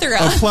plethora.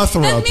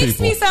 That makes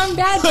me sound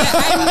bad, but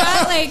I'm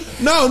not like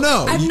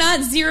no. I'm not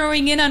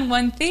zeroing in on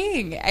one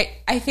thing.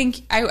 I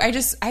think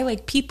I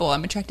like people.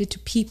 I'm attracted to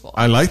people.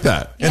 I like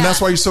that, and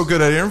that's why you're so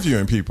good at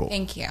interviewing people.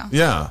 Thank you.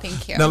 Yeah.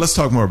 Thank you. Now let's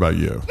talk more about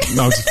you.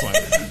 No, it's fine.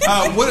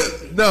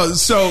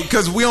 So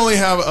because we only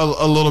have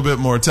a little bit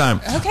more time.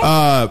 Okay.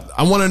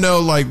 I want to know,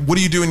 like, what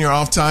do you do in your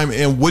off time,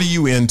 and what are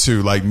you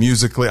into, like,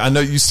 musically? I know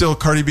you still a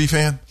Cardi B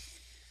fan.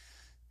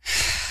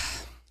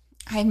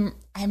 I'm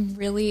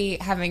really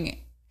having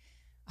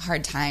a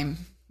hard time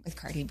with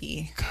Cardi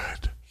B.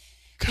 Good.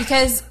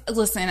 Because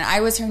listen, I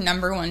was her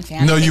number one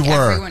fan. No, you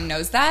were. Everyone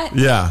knows that.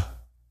 Yeah.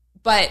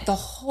 But the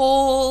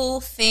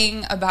whole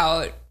thing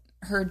about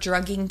her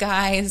drugging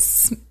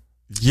guys.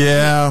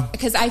 Yeah.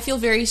 Because I feel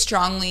very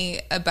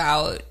strongly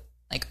about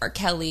like R.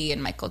 Kelly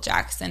and Michael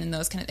Jackson and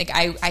those kind of like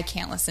I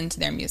can't listen to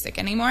their music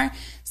anymore.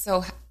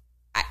 So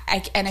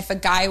and if a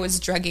guy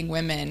was drugging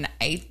women,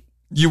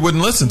 you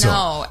wouldn't listen to him.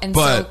 No. And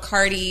so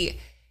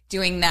Cardi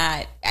doing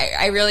that,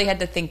 I really had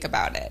to think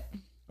about it.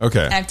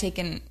 Okay. And I've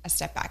taken a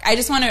step back. I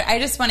just want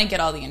to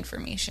get all the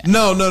information.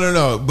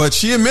 No. But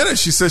she admitted,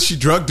 she said she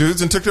drugged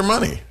dudes and took their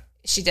money.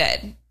 She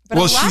did. But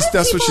a lot of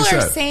that's what she people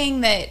are said.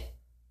 saying that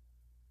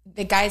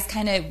the guys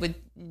kind of would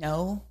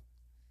know.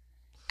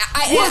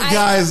 What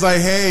guys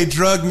like, hey,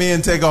 drug me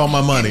and take all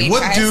my money?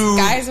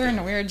 Guys are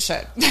in weird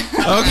shit.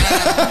 Okay.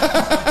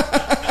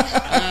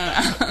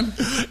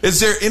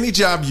 Is there any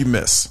job you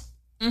miss?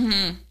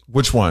 Mm-hmm.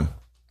 Which one?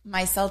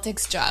 My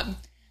Celtics job.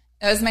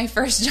 It was my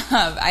first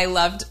job. I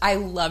loved.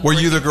 Were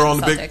you the girl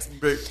on the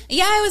big?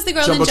 Yeah, I was the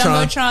girl in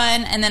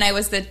Jumbotron, and then I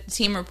was the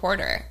team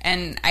reporter.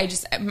 And I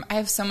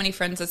have so many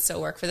friends that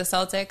still work for the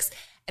Celtics,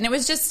 and it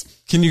was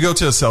just. Can you go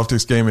to a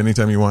Celtics game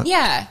anytime you want?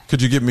 Yeah.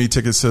 Could you get me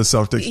tickets to a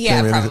Celtics game?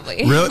 Yeah, probably.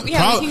 Really?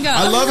 Yeah, we can go.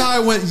 I love how I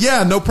went.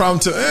 Yeah, no problem.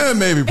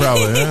 Maybe,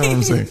 probably. You know what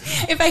I'm saying?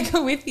 If I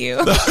go with you,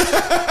 we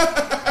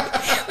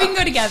can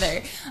go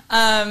together.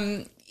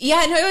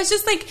 Yeah, no, it was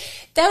just like,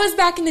 that was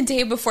back in the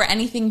day before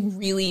anything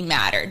really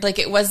mattered. Like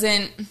I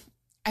wasn't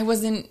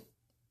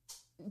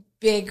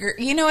bigger.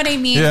 You know what I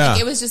mean? Yeah.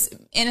 Like, it was just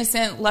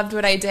innocent, loved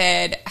what I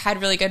did,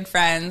 had really good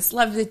friends,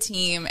 loved the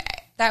team.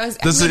 That was.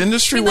 Does the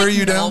industry wear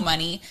you down?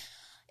 Money.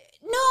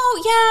 No,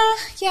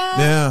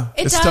 yeah.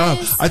 It does.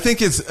 tough. I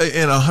think it's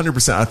in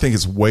 100%. I think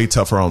it's way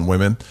tougher on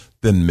women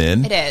than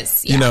men. It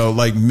is. Yeah. You know,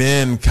 like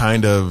men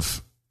kind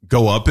of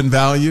go up in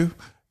value,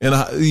 and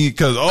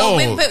because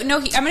but no,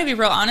 I'm going to be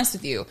real honest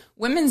with you.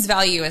 Women's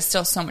value is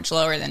still so much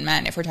lower than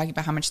men if we're talking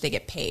about how much they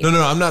get paid. No,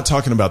 I'm not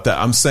talking about that.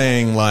 I'm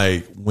saying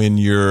like when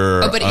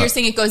you're. Oh, but you're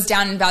saying it goes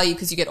down in value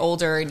because you get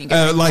older and you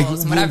get like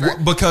and whatever.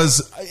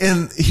 Because,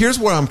 and here's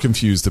what I'm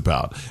confused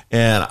about,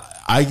 and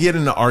I get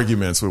into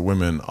arguments with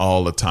women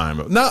all the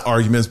time. Not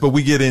arguments, but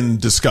we get in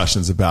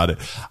discussions about it.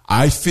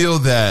 I feel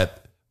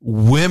that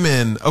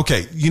women,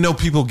 okay, you know,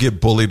 people get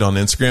bullied on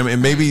Instagram,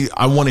 and maybe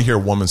I want to hear a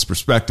woman's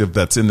perspective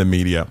that's in the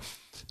media.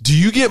 Do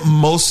you get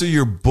most of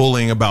your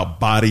bullying about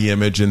body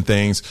image and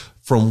things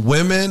from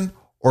women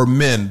or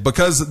men?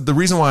 Because the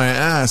reason why I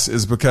ask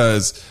is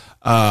because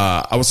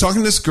I was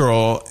talking to this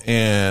girl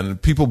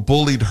and people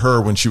bullied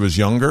her when she was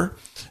younger.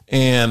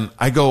 And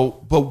I go,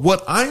 but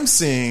what I'm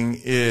seeing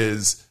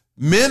is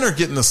men are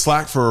getting the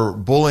slack for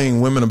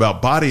bullying women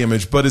about body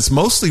image, but it's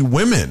mostly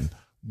women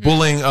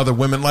bullying other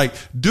women. Like,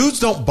 dudes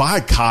don't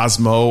buy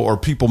Cosmo or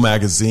People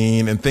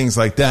magazine and things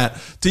like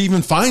that to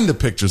even find the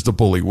pictures to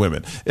bully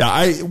women.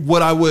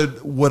 What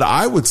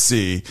I would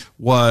see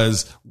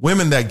was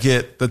women that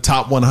get the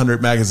top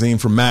 100 magazine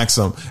from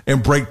Maxim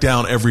and break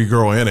down every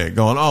girl in it,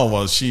 going, oh,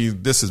 well,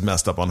 this is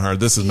messed up on her.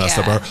 This is messed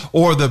up on her.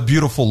 Or the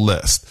beautiful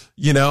list.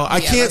 You know, I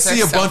can't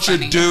see a bunch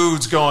of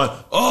dudes going,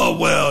 oh,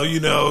 well,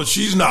 you know,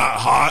 she's not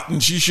hot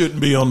and she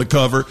shouldn't be on the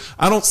cover.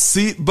 I don't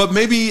see, but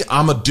maybe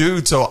I'm a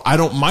dude, so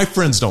my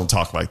friends don't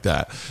talk like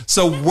that.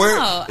 So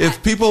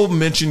if people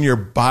mention your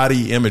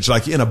body image,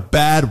 like in a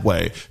bad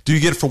way, do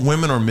you get it from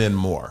women or men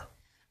more?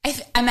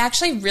 I'm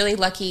actually really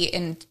lucky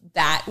in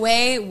that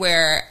way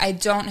where I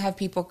don't have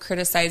people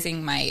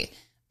criticizing my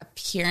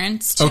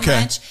appearance too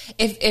much.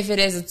 If it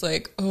is, it's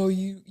like, oh,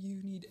 you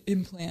need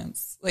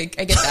implants. Like,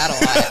 I get that a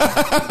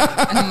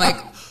lot. And I'm like,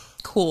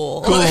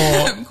 cool,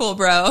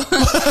 bro.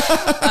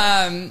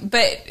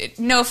 But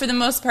no, for the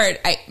most part,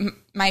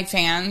 my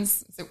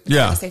fans,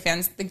 I say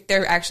fans,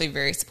 they're actually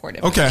very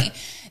supportive of me.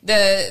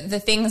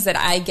 The things that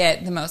I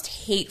get the most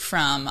hate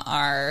from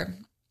are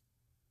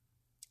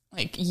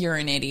like, you're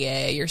an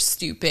idiot, you're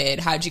stupid,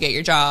 how'd you get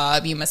your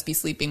job, you must be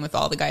sleeping with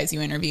all the guys you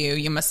interview,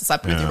 you must have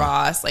slept with your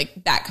boss,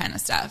 like that kind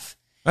of stuff.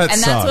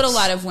 That's what a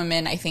lot of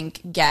women, I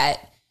think,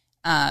 get,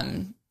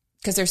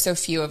 because there's so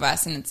few of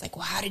us, and it's like,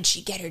 well, how did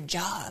she get her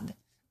job?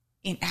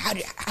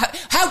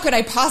 How could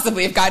I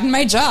possibly have gotten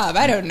my job?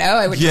 I don't know.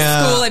 I went to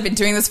school. I've been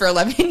doing this for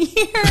 11 years.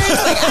 Like,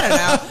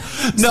 I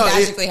don't know.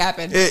 Magically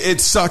happened.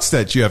 It sucks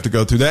that you have to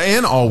go through that,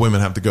 and all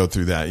women have to go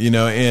through that, you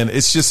know, and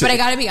it's just... But I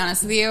got to be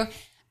honest with you.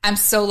 I'm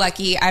so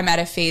lucky. I'm at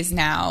a phase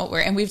now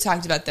where, and we've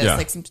talked about this,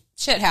 like some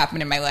shit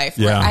happened in my life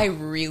where I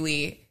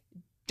really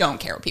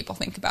don't care what people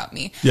think about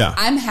me. Yeah.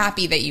 I'm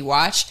happy that you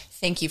watch.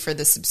 Thank you for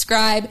the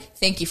subscribe.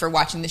 Thank you for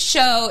watching the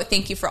show.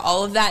 Thank you for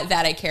all of that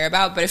I care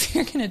about. But if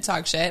you're going to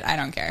talk shit, I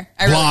don't care.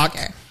 I really don't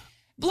care.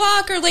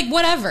 Block or like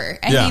whatever.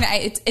 I mean,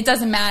 it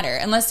doesn't matter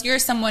unless you're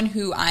someone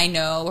who I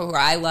know or who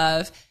I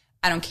love.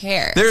 I don't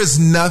care. There's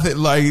nothing,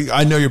 like,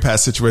 I know your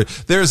past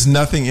situation. There's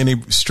nothing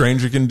any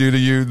stranger can do to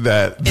you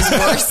that is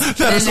worse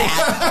than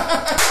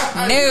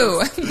that.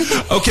 No.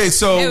 Okay,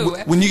 so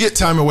when you get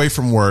time away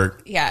from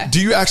work,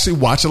 do you actually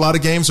watch a lot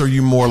of games, or are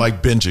you more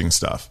like binging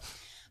stuff?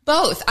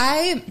 Both.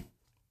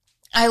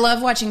 I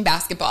love watching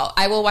basketball.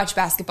 I will watch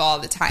basketball all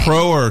the time.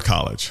 Pro or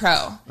college?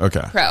 Pro.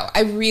 Okay. Pro.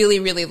 I really,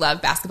 really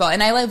love basketball,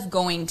 and I love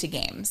going to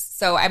games.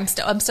 So I'm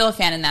still a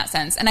fan in that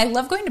sense. And I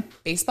love going to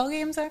baseball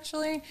games,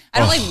 actually. I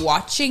don't like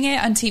watching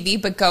it on TV,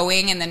 but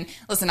going, and then,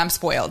 listen, I'm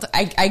spoiled.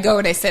 I go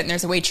and I sit, and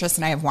there's a waitress,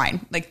 and I have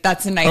wine. Like,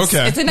 that's a nice,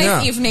 it's a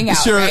nice evening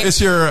out, right?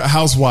 It's your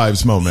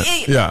housewives moment.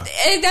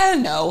 I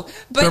don't know.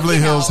 But, Beverly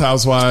Hills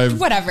housewife.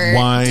 Whatever.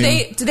 Wine.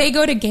 Do they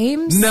go to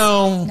games?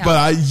 No.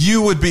 But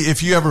you would be,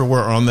 if you ever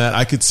were on that,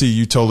 I could see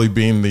you totally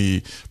being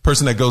the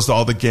person that goes to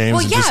all the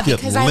games and just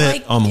get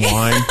lit on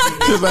wine.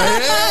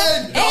 Like,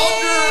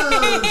 hey,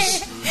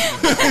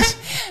 Dodgers!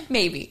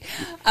 Maybe.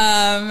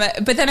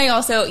 But then I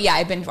also,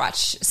 I binge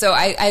watch. So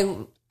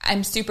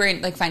I'm super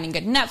like finding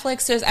good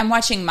Netflixes. I'm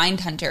watching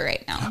Mindhunter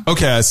right now.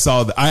 Okay, I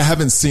saw that. I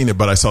haven't seen it,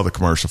 but I saw the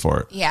commercial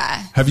for it.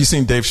 Yeah. Have you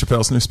seen Dave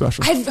Chappelle's new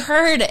special? I've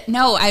heard.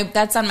 No,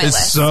 that's on my list.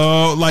 It's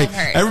so like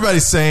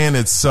everybody's saying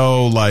it's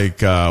so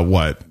like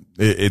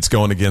it's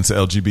going against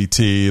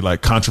LGBT,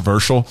 like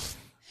controversial.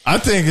 I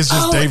think it's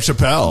just Dave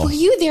Chappelle. Were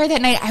you there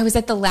that night? I was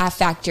at the Laugh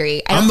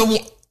Factory.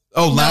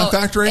 Laugh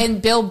Factory?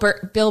 And Bill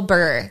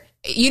Burr.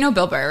 You know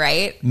Bill Burr,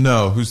 right?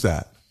 No, who's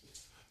that?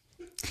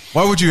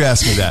 Why would you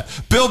ask me that?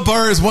 Bill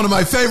Burr is one of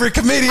my favorite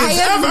comedians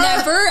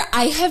ever.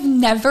 I have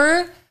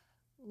never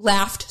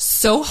laughed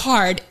so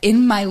hard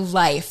in my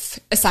life,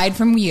 aside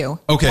from you.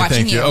 Okay,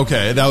 thank you.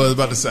 Okay, that was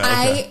about to say.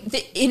 Okay.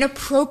 The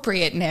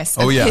inappropriateness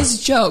of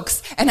his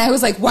jokes. And I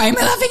was like, why am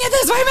I laughing at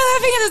this? Why am I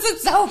laughing at this?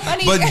 It's so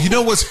funny. But you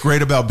know what's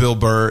great about Bill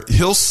Burr?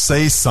 He'll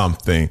say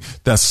something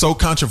that's so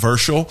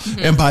controversial,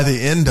 and by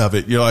the end of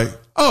it, you're like,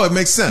 oh, it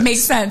makes sense.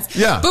 Makes sense.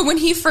 Yeah. But when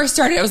he first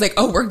started, I was like,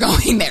 oh, we're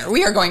going there.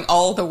 We are going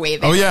all the way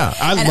there. Oh, yeah.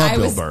 I love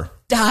Bill Burr.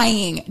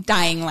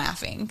 Dying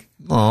laughing.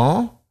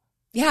 Aw.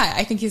 Yeah,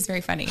 I think he's very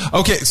funny.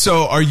 Okay,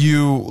 so are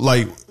you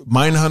like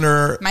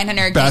Mindhunter? Game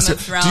of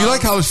Thrones. Do you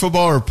like college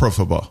football or pro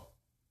football?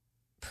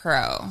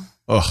 Pro.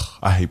 Ugh,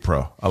 I hate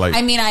pro. I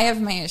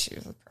have my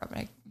issues with pro,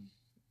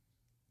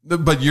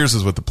 but yours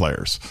is with the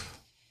players.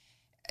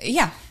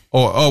 Yeah.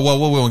 Oh,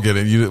 well, we won't get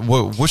in.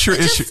 What's your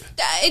issue?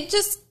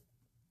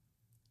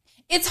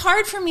 It's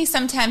hard for me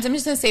sometimes. I'm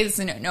just going to say this is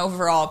an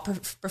overall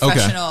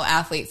professional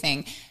athlete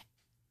thing.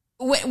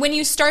 When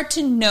you start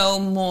to know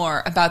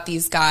more about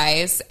these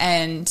guys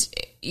and,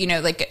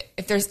 like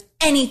if there's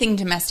anything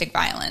domestic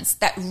violence,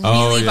 that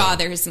really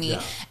bothers me.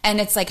 Yeah. And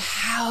it's like,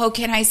 how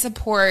can I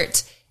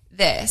support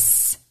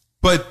this?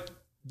 But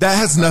that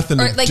has nothing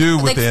to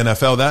do with the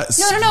NFL. That's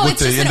no. with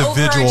It's the just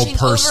individual an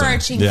person.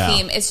 overarching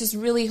theme. It's just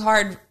really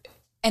hard.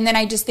 And then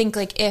I just think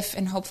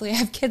and hopefully I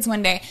have kids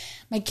one day,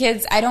 my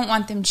kids, I don't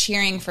want them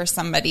cheering for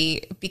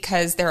somebody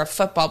because they're a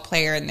football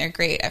player and they're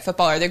great at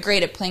football or they're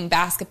great at playing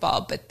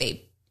basketball, but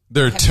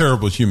they're a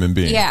terrible human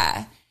being.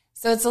 Yeah.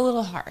 So it's a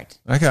little hard.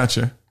 I got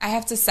you. I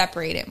have to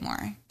separate it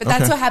more. But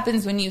that's what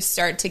happens when you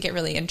start to get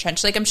really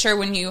entrenched. Like I'm sure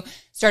when you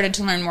started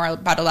to learn more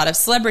about a lot of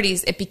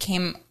celebrities, it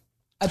became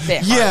a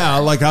bit harder. Yeah,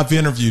 like I've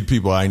interviewed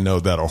people I know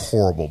that are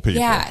horrible people.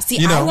 Yeah.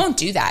 See, I won't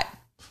do that.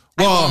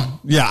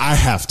 Well, yeah, I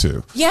have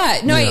to.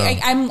 Yeah, no,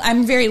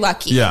 I'm very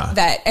lucky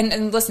that,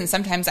 and listen,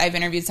 sometimes I've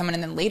interviewed someone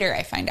and then later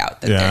I find out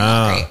that they're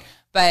not great.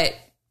 But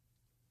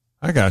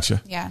I got you.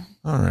 Yeah.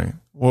 All right.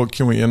 Well,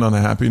 can we end on a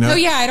happy note? Oh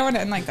yeah, I don't want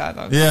to end like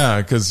that.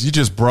 Yeah, because you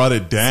just brought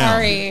it down.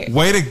 Sorry.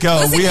 Way to go.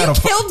 Listen, you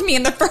killed me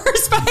in the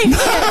first 5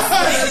 minutes.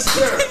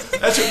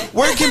 That's true.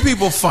 Where can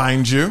people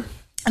find you?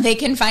 They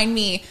can find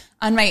me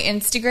on my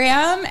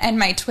Instagram and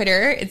my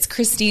Twitter. It's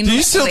Christine. Do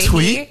you still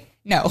tweet?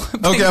 No.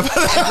 Okay.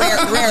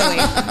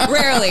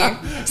 Rarely.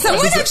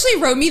 Someone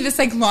actually wrote me this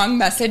long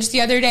message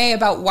the other day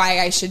about why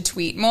I should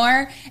tweet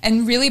more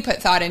and really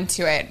put thought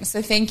into it.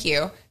 So thank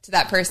you to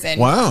that person.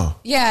 Wow.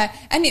 Yeah.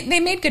 And they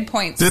made good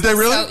points. Did they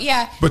really? So,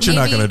 yeah. But you're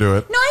not going to do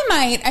it. No,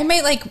 I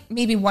might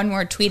maybe one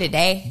more tweet a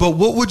day. But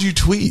what would you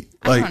tweet?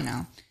 I don't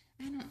know.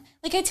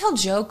 I tell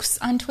jokes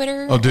on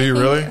Twitter. Oh, do you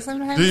really?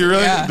 Sometimes. Do you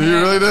really? Yeah. Do you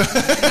really do?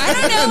 I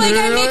don't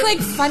know. I make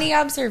funny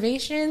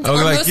observations. Oh,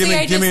 or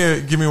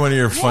give me one of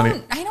your funny.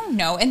 I don't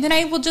know. And then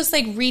I will just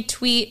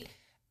retweet.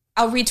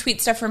 I'll retweet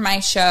stuff for my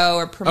show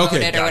or promote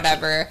it or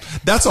whatever.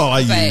 That's all I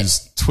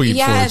use tweet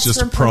for. It's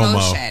just a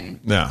promotion.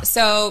 Yeah.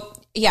 So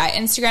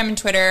Instagram and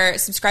Twitter.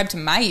 Subscribe to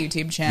my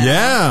YouTube channel.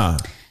 Yeah.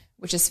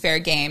 Which is Fair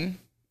Game.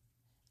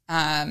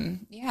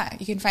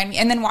 You can find me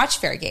and then watch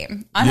Fair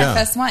Game on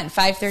FS1,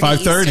 5:30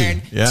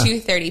 Eastern,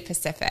 2:30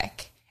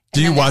 Pacific.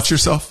 Do you watch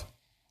yourself?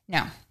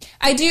 No,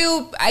 I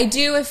do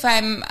if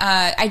I'm,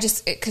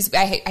 because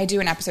I do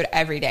an episode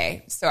every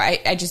day. So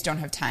I just don't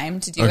have time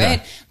to do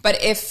it.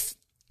 But if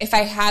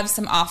I have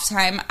some off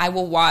time, I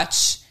will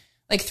watch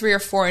 3 or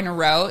 4 in a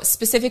row,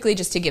 specifically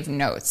just to give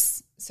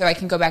notes. So I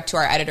can go back to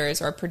our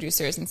editors or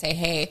producers and say,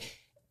 hey,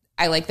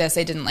 I like this.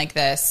 I didn't like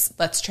this.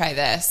 Let's try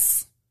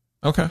this.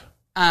 Okay.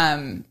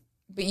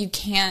 But you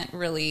can't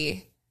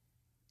really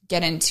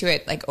get into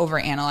it over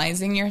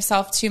analyzing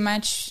yourself too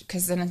much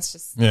because then it's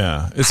just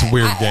it's a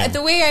weird game.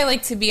 The way I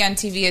like to be on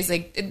TV is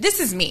this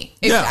is me.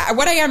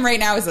 What I am right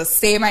now is the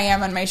same I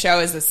am on my show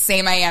is the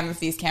same I am if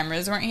these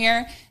cameras weren't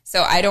here.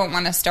 So I don't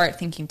want to start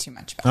thinking too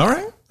much about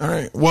it. All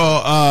right.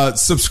 Well,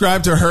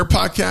 subscribe to her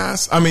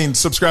podcast.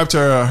 Subscribe to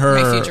her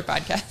my future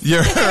podcast.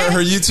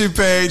 her YouTube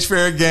page,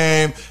 Fair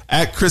Game,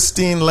 at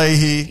Christine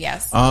Leahy.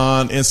 Yes.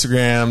 On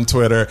Instagram,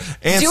 Twitter.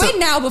 And do it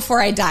now before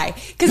I die.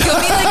 Because you'll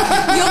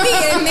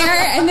be in there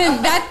and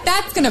then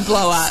that's gonna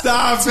blow up.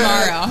 Stop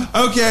tomorrow.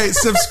 It. Okay,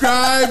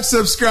 subscribe.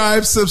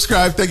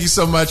 Thank you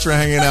so much for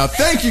hanging out.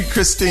 Thank you,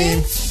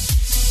 Christine.